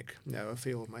dynamic. You know, a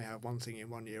field may have one thing in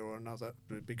one year or another,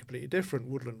 it would be completely different.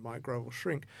 Woodland might grow or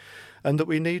shrink. And that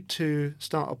we need to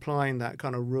start applying that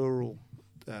kind of rural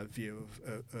view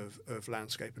of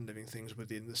landscape and living things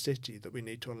within the city, that we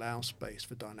need to allow space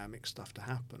for dynamic stuff to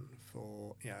happen,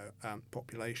 for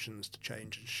populations to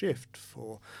change and shift,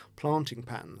 for planting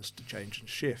patterns to change and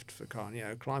shift, for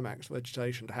climax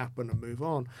vegetation to happen and move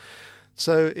on.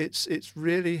 So it's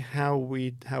really how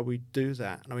we do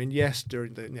that. And I mean, yes,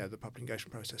 during the public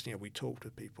engagement process, we talked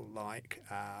with people like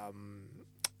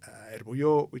Edible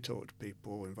York, we talked to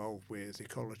people involved with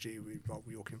ecology, we involved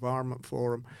with York Environment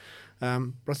Forum.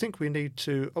 But I think we need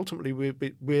to, ultimately,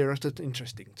 we're at an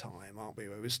interesting time, aren't we,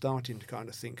 where we're starting to kind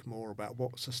of think more about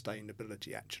what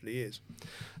sustainability actually is.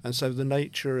 And so the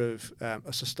nature of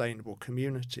a sustainable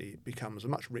community becomes a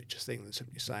much richer thing than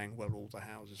simply saying, well, all the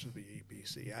houses will be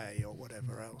EPC-A or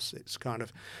whatever else. It's kind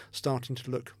of starting to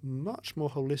look much more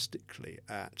holistically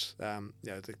at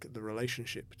the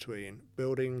relationship between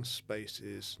buildings,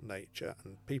 spaces, nature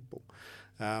and people,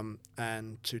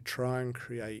 and to try and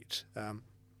create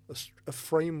a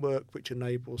framework which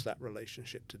enables that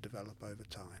relationship to develop over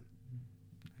time.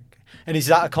 Okay. And is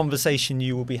that a conversation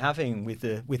you will be having with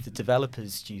the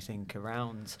developers, do you think,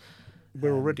 around?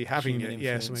 We're already having it,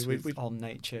 yes. I mean, we on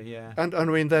nature, yeah. And I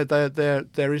mean,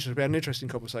 there is an interesting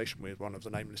conversation with one of the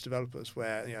nameless developers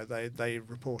where they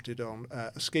reported on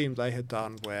a scheme they had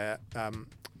done where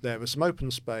there was some open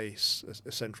space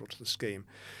central to the scheme.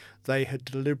 They had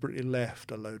deliberately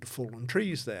left a load of fallen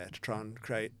trees there to try and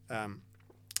create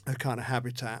a kind of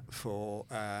habitat for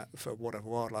whatever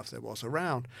wildlife there was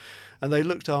around. And they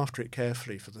looked after it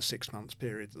carefully for the 6 months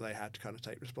period that they had to kind of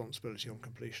take responsibility on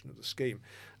completion of the scheme.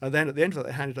 And then at the end of it,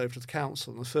 they handed it over to the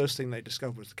council. And the first thing they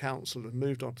discovered was the council had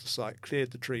moved onto the site,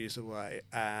 cleared the trees away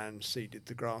and seeded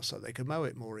the grass so they could mow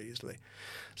it more easily.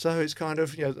 So it's kind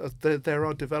of, there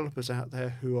are developers out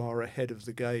there who are ahead of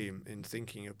the game in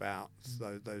thinking about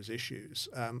those issues.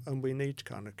 And we need to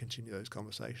kind of continue those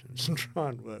conversations and try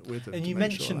and work with them. And you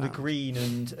mentioned the green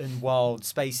and wild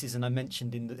spaces, and I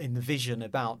mentioned in the vision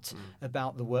about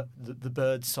the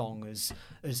bird song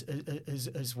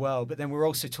as well. But then we're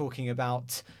also talking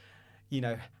about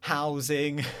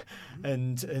housing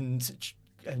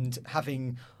and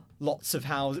having lots of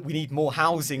housing. We need more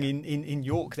housing in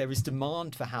York. There is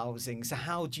demand for housing. So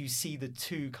how do you see the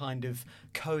two kind of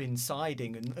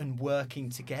coinciding and working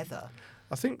together?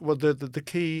 I think the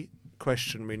key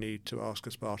question we need to ask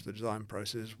as part of the design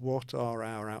process is, what are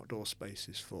our outdoor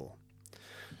spaces for?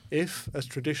 If, as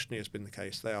traditionally has been the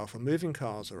case, they are for moving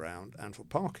cars around and for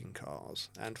parking cars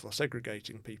and for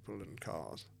segregating people and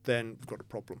cars, then we've got a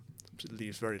problem. It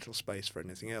leaves very little space for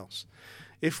anything else.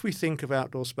 If we think of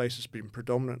outdoor space as being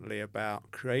predominantly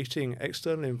about creating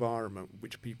external environment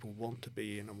which people want to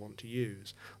be in and want to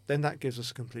use, then that gives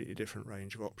us a completely different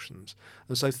range of options.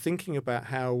 And so thinking about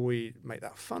how we make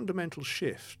that fundamental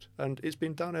shift, and it's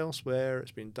been done elsewhere,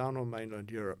 it's been done on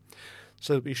mainland Europe,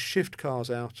 so that we shift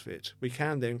cars out of it, we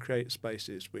can then create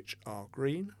spaces which are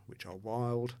green, which are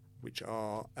wild, which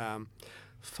are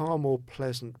far more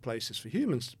pleasant places for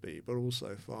humans to be, but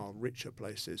also far richer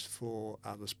places for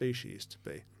other species to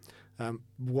be.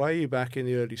 Way back in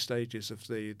the early stages of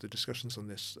the discussions on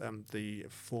this, the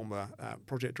former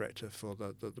project director for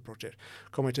the project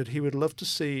commented he would love to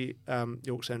see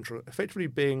York Central effectively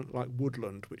being like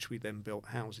woodland, which we then built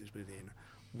houses within,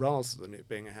 rather than it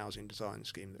being a housing design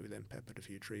scheme that we then peppered a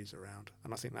few trees around.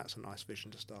 And I think that's a nice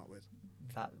vision to start with.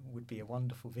 That would be a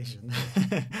wonderful vision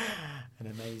and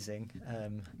amazing.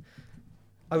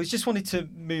 I was just wanted to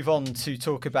move on to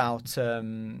talk about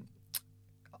the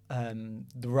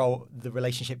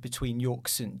relationship between York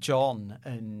St John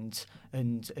and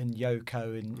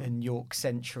YOCO and York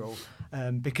Central,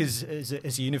 because as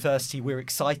a university we're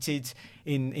excited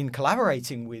in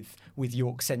collaborating with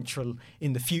York Central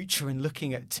in the future and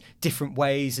looking at different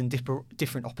ways and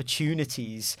different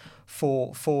opportunities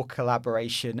for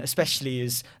collaboration, especially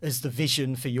as the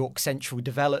vision for York Central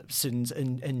develops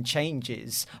and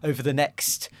changes over the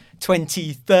next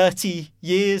 20, 30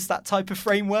 years, that type of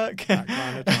framework. That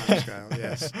kind of timescale,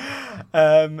 yes.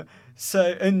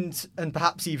 So and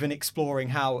perhaps even exploring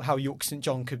how York St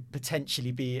John could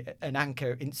potentially be an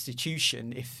anchor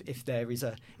institution if there is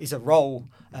a role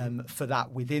for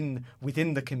that within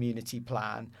the community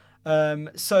plan.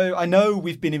 So I know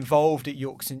we've been involved at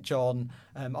York St John,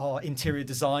 our interior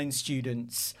design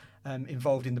students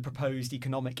involved in the proposed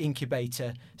economic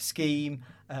incubator scheme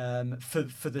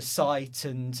for the site,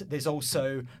 and there's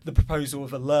also the proposal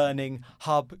of a learning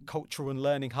hub, cultural and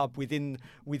learning hub within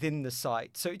the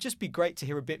site. So it'd just be great to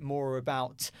hear a bit more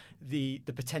about the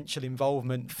potential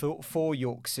involvement for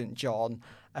York St John,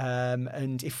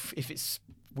 and if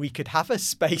we could have a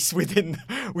space within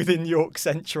York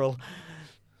Central.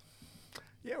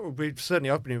 Yeah, well,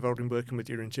 I've been involved in working with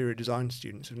your interior design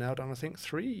students who've now done, I think,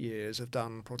 3 years have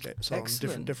done projects on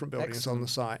different buildings on the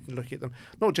site and looking at them,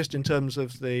 not just in terms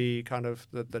of the kind of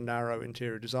the narrow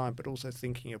interior design, but also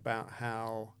thinking about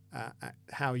how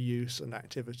use and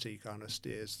activity kind of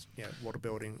steers, what a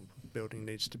building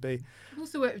needs to be. We've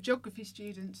also worked with geography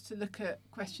students to look at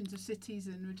questions of cities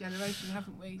and regeneration,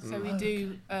 haven't we? So we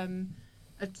do.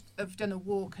 I've done a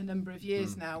walk a number of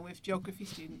years now with geography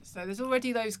students. So there's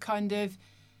already those kind of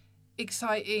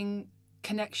exciting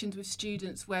connections with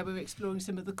students where we're exploring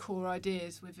some of the core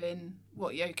ideas within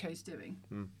what Yoko's doing.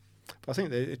 I think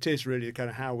that it is really kind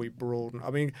of how we broaden.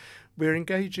 I mean, we're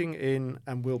engaging in,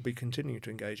 and will be continuing to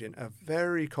engage in, a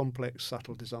very complex,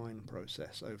 subtle design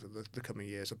process over the coming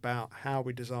years about how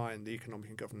we design the economic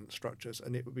and governance structures.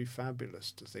 And it would be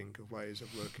fabulous to think of ways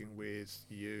of working with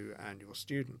you and your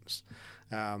students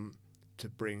to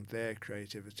bring their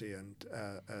creativity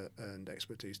and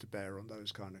expertise to bear on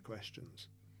those kind of questions.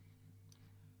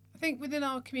 I think within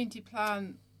our community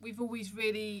plan, we've always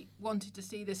really wanted to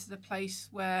see this as a place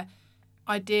where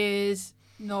ideas,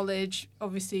 knowledge,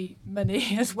 obviously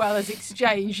money as well as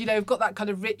exchange, we've got that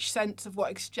kind of rich sense of what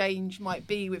exchange might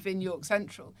be within York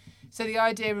Central. So the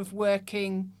idea of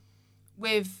working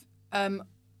with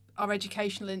our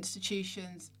educational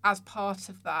institutions as part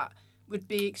of that would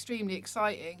be extremely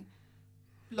exciting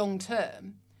long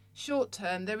term. Short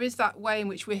term, there is that way in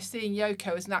which we're seeing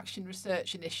Yoko as an action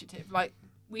research initiative. Like,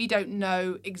 we don't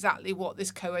know exactly what this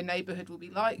COA neighbourhood will be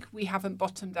like. We haven't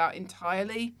bottomed out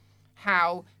entirely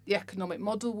how the economic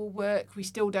model will work. We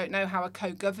still don't know how a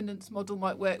co-governance model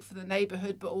might work for the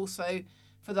neighbourhood, but also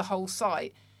for the whole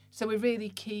site. So we're really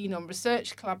keen on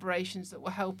research collaborations that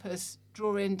will help us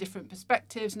draw in different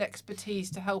perspectives and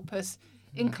expertise to help us,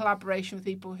 in collaboration with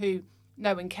people who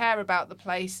know and care about the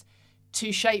place,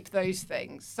 to shape those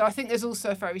things. So I think there's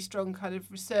also a very strong kind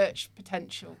of research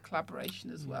potential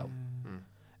collaboration as well.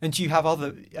 And do you have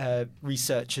other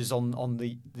researchers on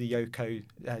the Yoko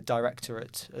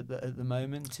directorate at the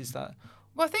moment? Is that?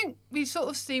 Well, I think we sort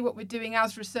of see what we're doing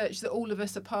as research that all of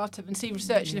us are part of, and see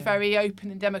research in a very open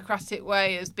and democratic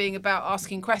way as being about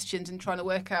asking questions and trying to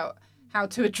work out how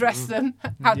to address them,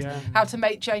 how to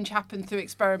make change happen through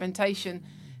experimentation.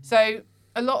 So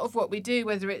a lot of what we do,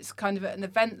 whether it's kind of at an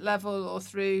event level or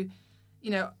through,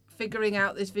 figuring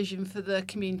out this vision for the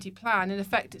community plan, in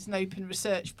effect, it's an open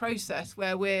research process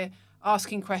where we're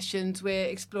asking questions, we're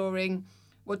exploring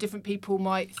what different people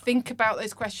might think about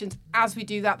those questions. As we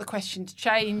do that, the questions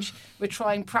change. We're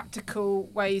trying practical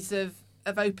ways of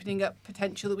opening up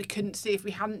potential that we couldn't see if we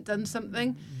hadn't done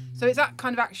something. So it's that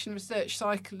kind of action research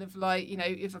cycle of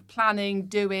of planning,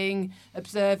 doing,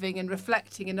 observing and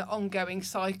reflecting in an ongoing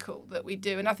cycle that we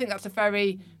do. And I think that's a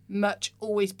very much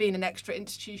always been an extra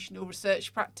institutional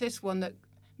research practice, one that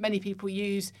many people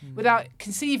use without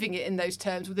conceiving it in those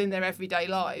terms within their everyday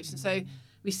lives. And so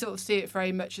we sort of see it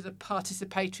very much as a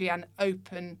participatory and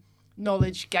open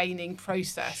knowledge gaining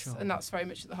process. Sure. And that's very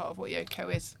much at the heart of what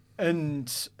Yoko is.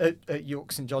 And at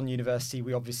York St John University,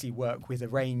 we obviously work with a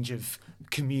range of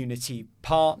community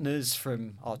partners,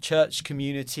 from our church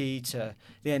community to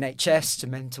the NHS to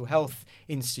mental health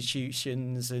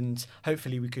institutions, and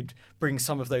hopefully we could bring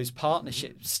some of those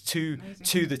partnerships to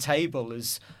the table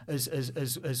as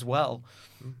well,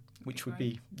 which would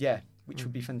be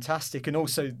would be fantastic. And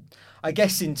also, I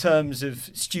guess in terms of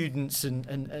students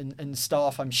and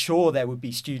staff, I'm sure there would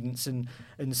be students and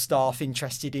staff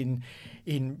interested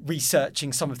in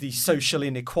researching some of these social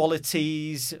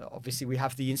inequalities. Obviously, we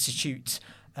have the Institute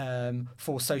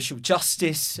for Social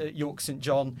Justice at York St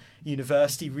John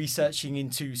University researching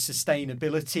into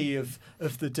sustainability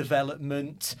of the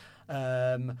development,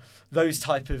 those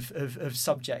type of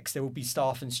subjects. There will be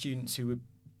staff and students who would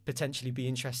potentially be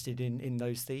interested in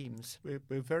those themes.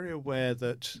 We're very aware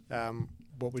that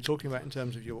what we're talking about in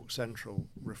terms of York Central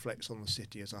reflects on the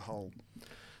city as a whole.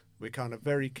 We're kind of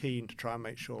very keen to try and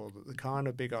make sure that the kind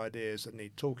of big ideas that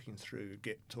need talking through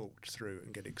get talked through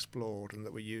and get explored, and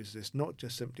that we use this not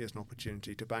just simply as an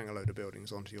opportunity to bang a load of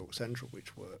buildings onto York Central,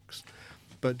 which works,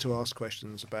 but to ask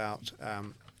questions about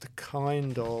the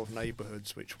kind of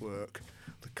neighbourhoods which work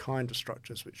the kind of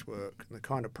structures which work and the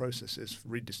kind of processes,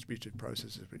 redistributed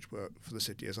processes which work for the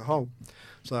city as a whole.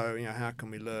 So, how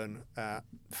can we learn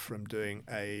from doing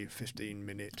a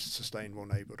 15-minute sustainable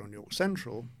neighbourhood on York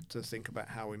Central to think about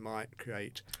how we might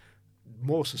create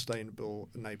more sustainable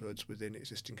neighbourhoods within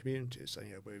existing communities. So,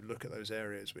 we look at those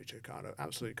areas which are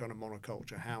absolutely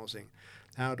monoculture housing.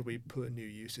 How do we put new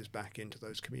uses back into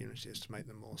those communities to make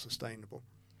them more sustainable?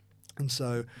 And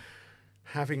so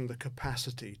having the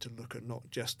capacity to look at not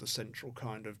just the central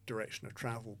kind of direction of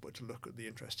travel, but to look at the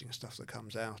interesting stuff that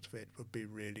comes out of it would be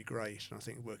really great. And I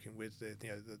think working with the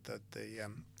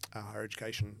higher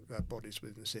education bodies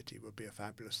within the city would be a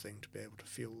fabulous thing to be able to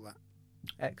fuel that.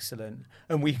 Excellent.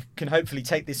 And we can hopefully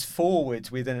take this forward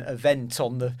with an event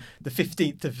on the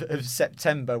 15th of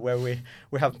September where we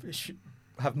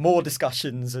have more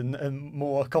discussions and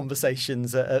more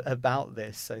conversations about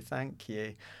this. So thank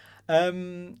you.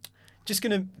 Just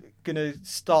going to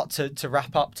start to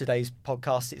wrap up today's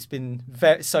podcast. It's been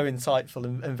so insightful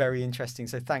and very interesting.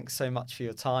 So thanks so much for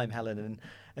your time, Helen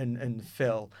and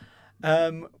Phil.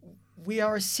 We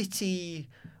are a city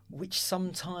which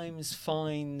sometimes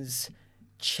finds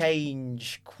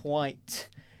change quite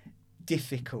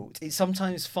difficult. It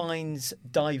sometimes finds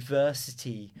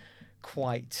diversity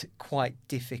quite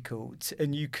difficult,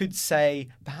 and you could say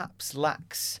perhaps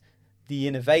lacks the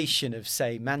innovation of,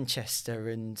 say, Manchester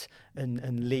and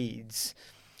Leeds.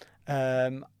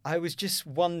 I was just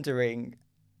wondering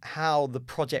how the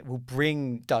project will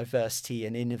bring diversity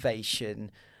and innovation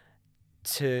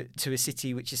to a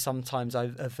city which is sometimes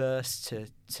averse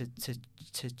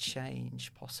to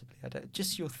change, possibly.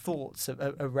 Just your thoughts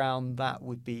around that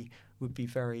would be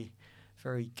very,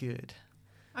 very good.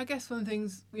 I guess one of the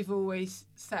things we've always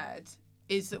said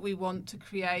is that we want to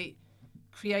create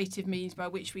creative means by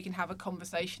which we can have a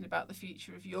conversation about the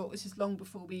future of York. This is long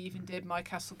before we even did my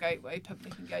Castle Gateway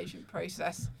public engagement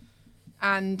process,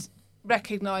 and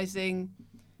recognising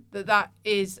that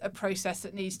is a process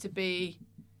that needs to be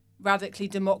radically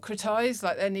democratised.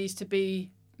 Like, there needs to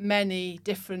be many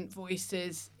different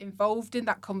voices involved in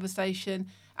that conversation,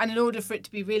 and in order for it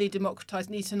to be really democratised, it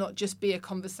needs to not just be a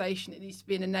conversation, it needs to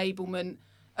be an enablement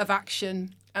of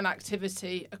action and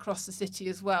activity across the city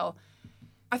as well.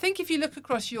 I think if you look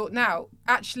across York now,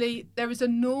 actually there is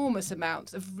enormous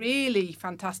amounts of really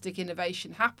fantastic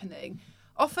innovation happening,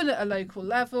 often at a local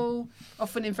level,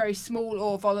 often in very small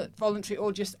or voluntary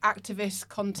or just activist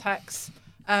contexts.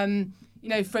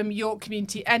 From York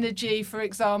Community Energy, for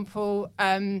example,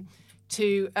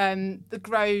 to the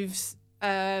Groves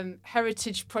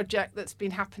heritage project that's been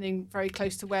happening very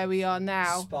close to where we are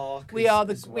now. Spark. We are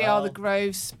the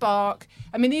Groves, Spark.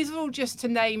 I mean, these are all just to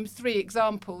name 3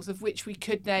 examples, of which we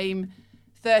could name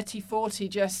 30, 40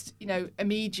 just,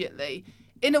 immediately.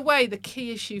 In a way, the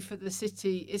key issue for the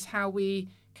city is how we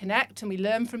connect and we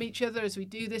learn from each other as we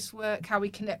do this work, how we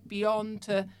connect beyond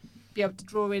to be able to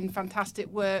draw in fantastic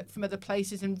work from other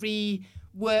places and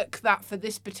rework that for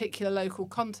this particular local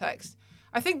context.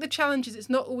 I think the challenge is it's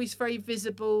not always very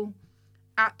visible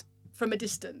from a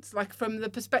distance. Like, from the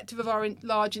perspective of our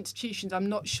large institutions, I'm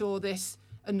not sure this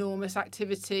enormous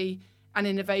activity and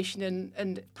innovation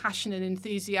and passion and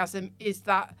enthusiasm is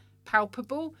that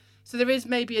palpable. So there is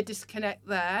maybe a disconnect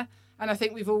there. And I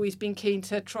think we've always been keen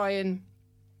to try and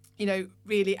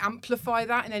really amplify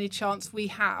that in any chance we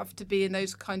have to be in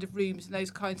those kind of rooms and those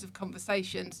kinds of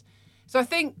conversations. So I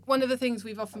think one of the things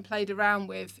we've often played around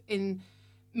with in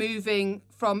moving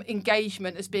from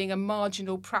engagement as being a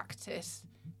marginal practice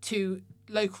to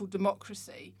local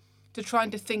democracy, to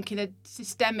trying to think in a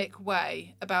systemic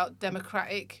way about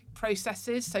democratic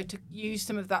processes. So to use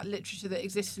some of that literature that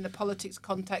exists in the politics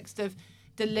context of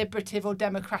deliberative or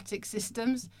democratic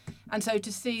systems. And so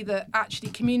to see that actually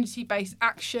community-based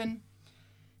action,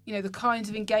 the kinds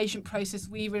of engagement process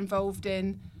we were involved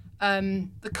in,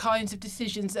 the kinds of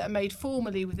decisions that are made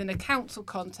formally within a council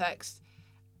context,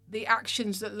 the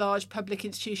actions that large public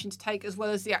institutions take, as well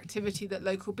as the activity that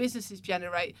local businesses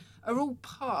generate, are all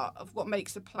part of what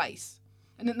makes a place.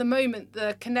 And at the moment,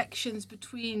 the connections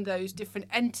between those different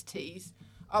entities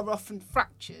are often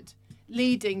fractured,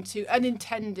 leading to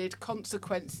unintended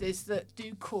consequences that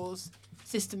do cause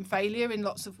system failure in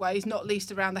lots of ways, not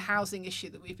least around the housing issue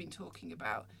that we've been talking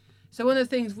about. So one of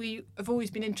the things we have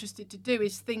always been interested to do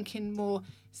is think in more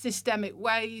systemic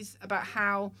ways about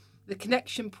how the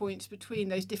connection points between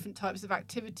those different types of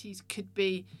activities could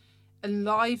be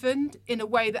enlivened in a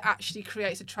way that actually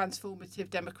creates a transformative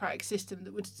democratic system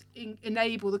that would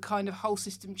enable the kind of whole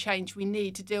system change we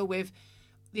need to deal with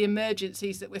the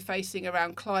emergencies that we're facing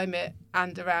around climate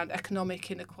and around economic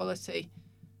inequality.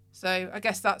 So I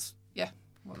guess that's,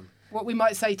 what we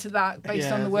might say to that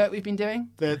based on the work we've been doing?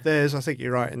 There's, I think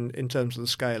you're right, in terms of the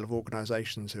scale of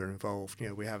organisations who are involved.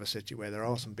 We have a city where there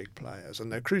are some big players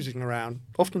and they're cruising around,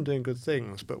 often doing good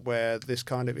things, but where this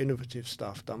kind of innovative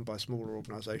stuff done by smaller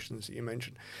organisations that you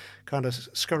mentioned kind of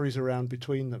scurries around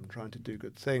between them trying to do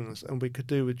good things. And we could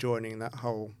do with joining that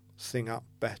whole thing up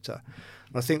better.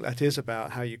 And I think that is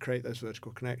about how you create those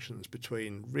vertical connections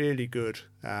between really good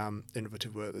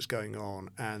innovative work that's going on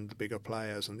and the bigger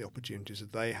players and the opportunities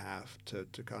that they have to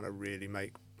kind of really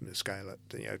make the scale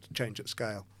change at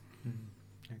scale.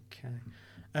 Okay.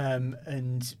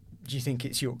 And do you think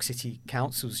it's York City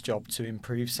Council's job to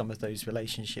improve some of those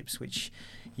relationships which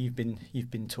you've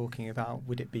been talking about?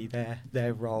 Would it be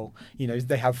their role?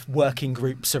 They have working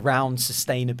groups around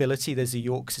sustainability. There's a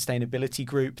York Sustainability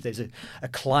Group. There's a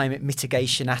climate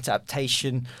mitigation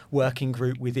adaptation working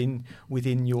group within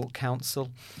York Council.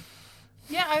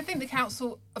 Yeah, I think the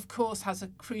council, of course, has a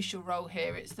crucial role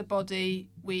here. It's the body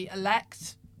we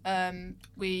elect. There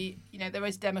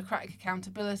is democratic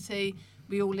accountability.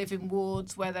 We all live in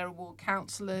wards where there are ward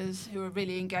councillors who are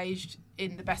really engaged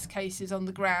in the best cases on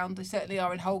the ground. They certainly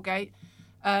are in Holgate.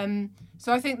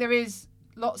 So I think there is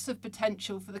lots of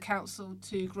potential for the council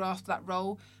to grasp that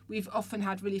role. We've often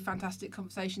had really fantastic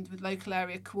conversations with local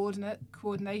area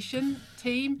coordination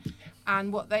team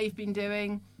and what they've been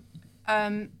doing.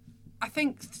 I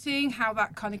think seeing how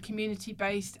that kind of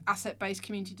community-based, asset-based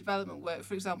community development work,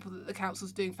 for example, that the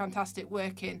council's doing fantastic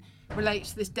work in, relates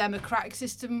to this democratic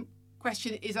system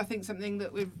question is, I think, something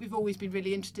that we've always been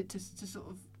really interested to sort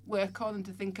of work on and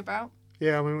to think about.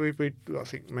 Yeah, I mean, we I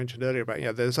think mentioned earlier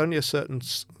about, there's only a certain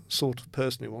sort of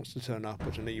person who wants to turn up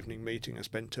at an evening meeting and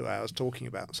spend 2 hours talking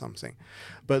about something.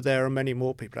 But there are many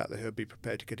more people out there who would be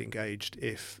prepared to get engaged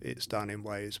if it's done in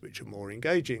ways which are more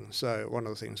engaging. So one of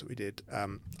the things that we did,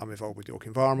 I'm involved with York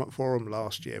Environment Forum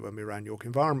last year when we ran York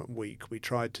Environment Week. We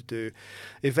tried to do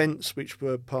events which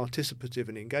were participative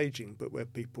and engaging, but where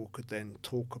people could then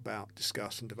talk about,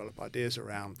 discuss and develop ideas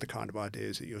around the kind of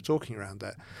ideas that you're talking around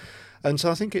there. And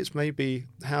so I think it's maybe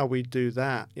how we do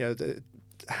that,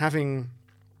 having,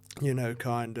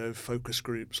 kind of focus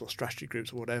groups or strategy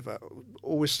groups or whatever,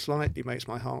 always slightly makes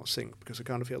my heart sink, because I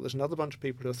kind of feel there's another bunch of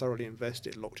people who are thoroughly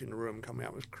invested, locked in a room, coming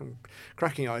out with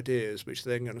cracking ideas, which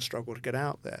they're going to struggle to get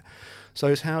out there. So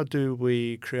it's how do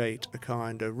we create a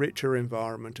kind of richer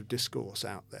environment of discourse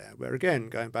out there, where, again,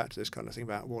 going back to this kind of thing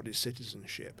about what is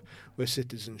citizenship, where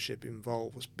citizenship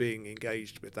involves being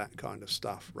engaged with that kind of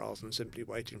stuff rather than simply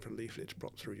waiting for a leaflet to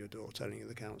plop through your door telling you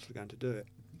the council are going to do it.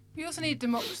 We also need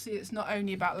democracy that's not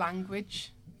only about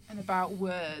language and about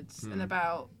words and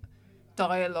about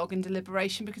dialogue and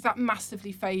deliberation, because that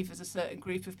massively favours a certain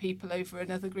group of people over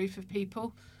another group of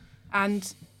people.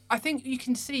 And I think you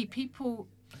can see people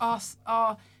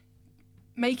are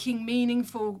making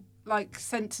meaningful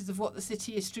senses of what the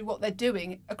city is through what they're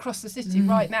doing across the city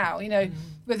right now,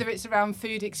 whether it's around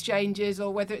food exchanges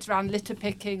or whether it's around litter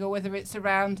picking or whether it's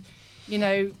around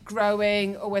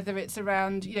growing, or whether it's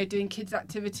around, doing kids'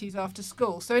 activities after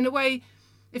school. So in a way,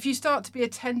 if you start to be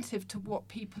attentive to what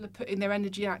people are putting their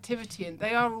energy and activity in,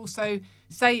 they are also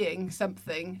saying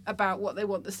something about what they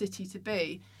want the city to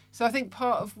be. So I think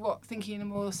part of what thinking in a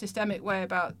more systemic way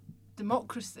about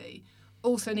democracy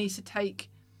also needs to take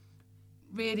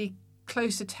really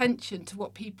close attention to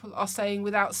what people are saying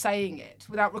without saying it,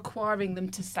 without requiring them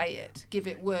to say it, give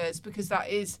it words, because that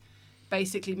is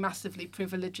basically massively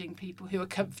privileging people who are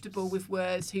comfortable with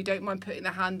words, who don't mind putting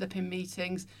their hand up in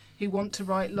meetings, who want to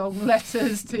write long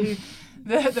letters to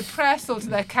the press or to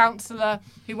their councillor,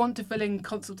 who want to fill in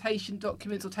consultation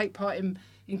documents or take part in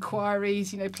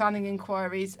inquiries, planning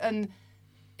inquiries. And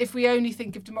if we only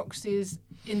think of democracy as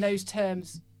in those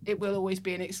terms, it will always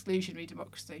be an exclusionary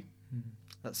democracy.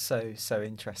 That's so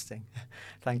interesting.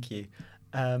 Thank you.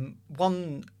 I've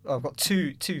got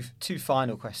two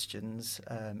final questions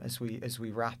as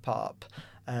we wrap up.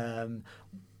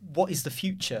 What is the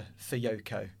future for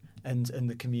Yoco and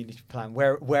the community plan?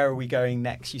 Where are we going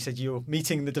next? You said you're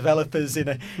meeting the developers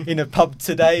in a pub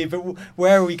today, but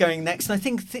where are we going next? And I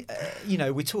think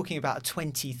we're talking about a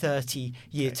 20-30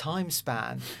 year time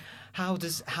span. How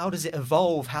does it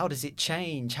evolve? How does it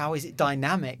change? How is it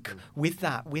dynamic with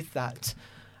that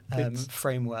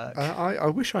framework? I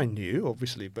wish I knew,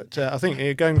 obviously, but I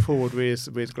think going forward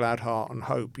with glad heart and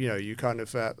hope, you kind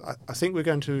of, I think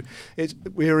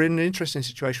we're in an interesting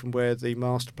situation where the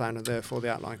master plan and therefore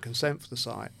the outline consent for the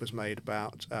site was made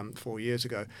about 4 years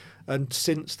ago. And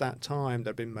since that time,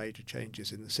 there have been major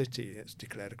changes in the city. It's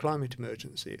declared a climate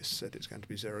emergency. It's said it's going to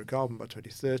be zero carbon by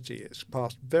 2030. It's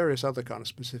passed various other kind of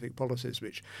specific policies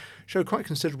which show quite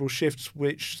considerable shifts,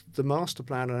 which the master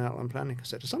plan and outline planning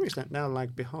consent to some extent now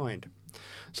lag behind. mind.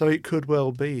 So it could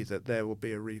well be that there will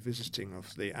be a revisiting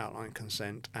of the outline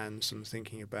consent and some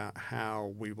thinking about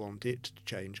how we want it to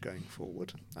change going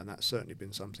forward. And that's certainly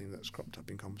been something that's cropped up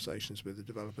in conversations with the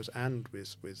developers and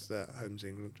with Homes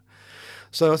England.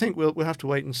 So I think we'll have to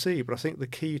wait and see. But I think the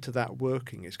key to that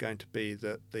working is going to be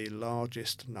that the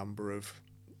largest number of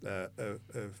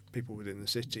people within the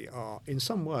city are in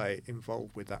some way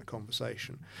involved with that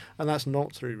conversation. And that's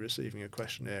not through receiving a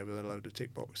questionnaire with a load of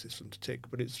tick boxes for them to tick,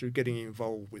 but it's through getting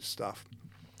involved with stuff.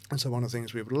 And so one of the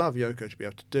things we would love Yoco to be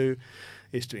able to do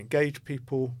is to engage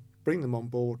people, bring them on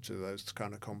board to those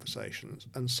kind of conversations,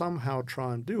 and somehow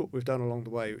try and do what we've done along the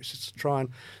way, which is to try and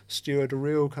steward a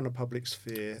real kind of public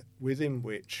sphere within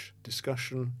which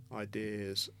discussion,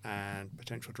 ideas, and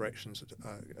potential directions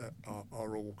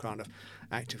are all kind of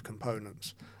active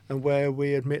components, and where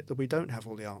we admit that we don't have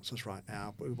all the answers right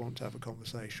now, but we want to have a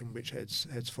conversation which heads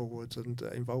forwards and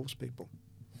involves people.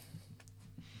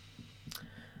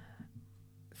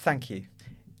 Thank you.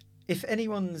 If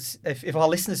our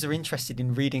listeners are interested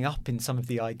in reading up in some of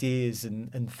the ideas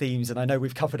and themes, and I know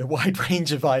we've covered a wide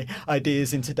range of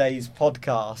ideas in today's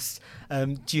podcast,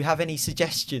 do you have any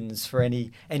suggestions for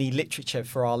any literature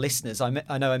for our listeners? I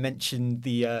know I mentioned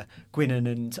the Gwynnon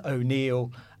and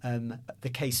O'Neill, the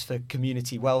Case for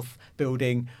Community Wealth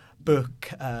Building book,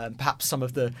 perhaps some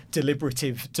of the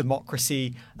deliberative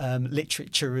democracy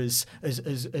literature as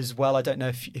well. I don't know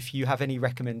if you have any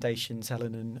recommendations,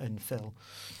 Helen and Phil.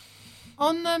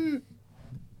 On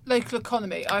local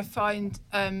economy, I find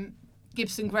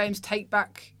Gibson Graham's Take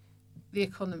Back the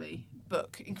Economy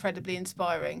book incredibly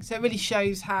inspiring. So it really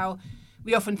shows how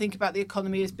we often think about the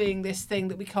economy as being this thing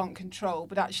that we can't control,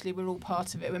 but actually we're all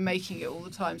part of it. We're making it all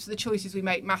the time. So the choices we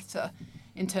make matter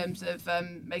in terms of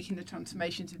making the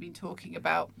transformations we've been talking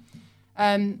about.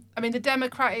 The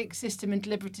democratic system and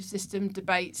deliberative system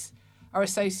debates are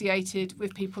associated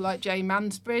with people like Jay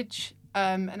Mansbridge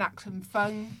and Acklam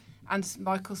Fung, and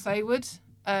Michael Saywood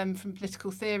from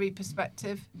political theory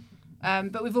perspective.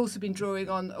 But we've also been drawing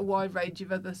on a wide range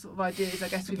of other sort of ideas, I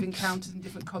guess, we've encountered in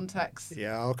different contexts.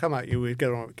 Yeah, I'll come at you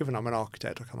given I'm an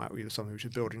architect, I'll come at you with something which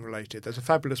is building related. There's a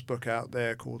fabulous book out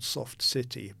there called Soft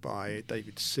City by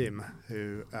David Sim,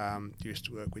 who used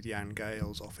to work with Jan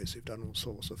Gale's office, who've done all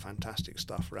sorts of fantastic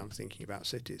stuff around thinking about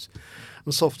cities.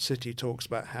 And Soft City talks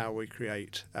about how we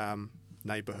create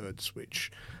neighbourhoods which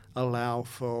allow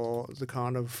for the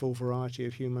kind of full variety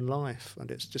of human life,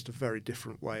 and it's just a very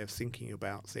different way of thinking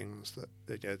about things, that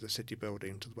the city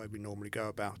building to the way we normally go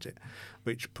about it,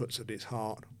 which puts at its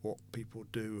heart what people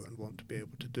do and want to be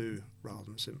able to do, rather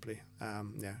than simply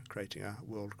creating a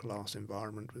world-class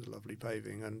environment with lovely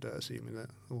paving and assuming that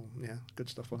good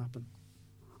stuff will happen.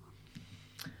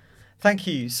 Thank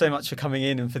you so much for coming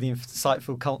in and for the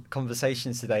insightful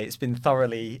conversations today. It's been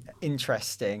thoroughly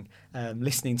interesting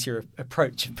listening to your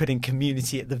approach of putting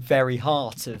community at the very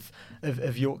heart of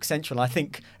York Central. I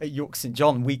think at York St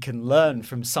John we can learn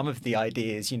from some of the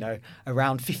ideas,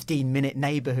 around 15-minute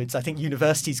neighbourhoods. I think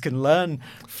universities can learn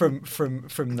from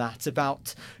that,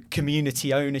 about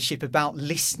community ownership, about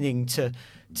listening to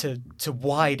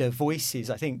wider voices.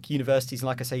 I think universities, and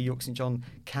like I say, York St John,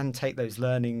 can take those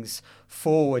learnings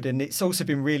forward. And it's also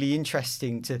been really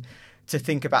interesting to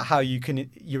think about how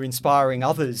you're inspiring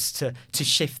others to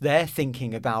shift their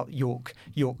thinking about York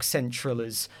Central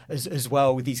as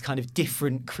well, with these kind of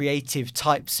different creative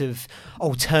types of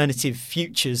alternative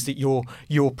futures that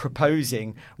you're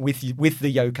proposing with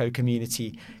the Yoco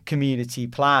community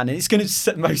plan. And it's going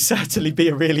to most certainly be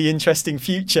a really interesting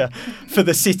future for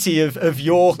the city of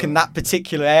York and that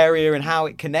particular area, and how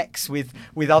it connects with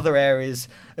other areas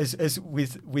as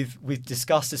we've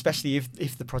discussed, especially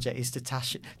if the project is to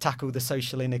tackle the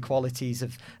social inequalities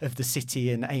of the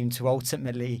city and aim to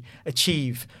ultimately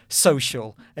achieve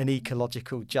social and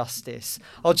ecological justice.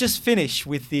 I'll just finish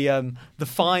with the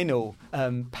final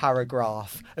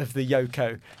paragraph of the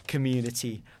Yoco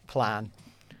community plan.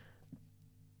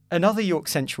 Another York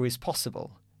Central is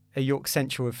possible. A York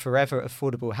Central of forever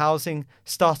affordable housing,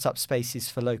 start-up spaces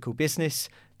for local business,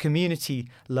 community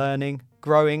learning,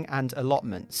 growing and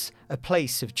allotments, a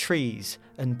place of trees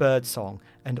and birdsong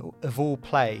and of all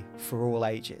play for all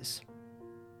ages.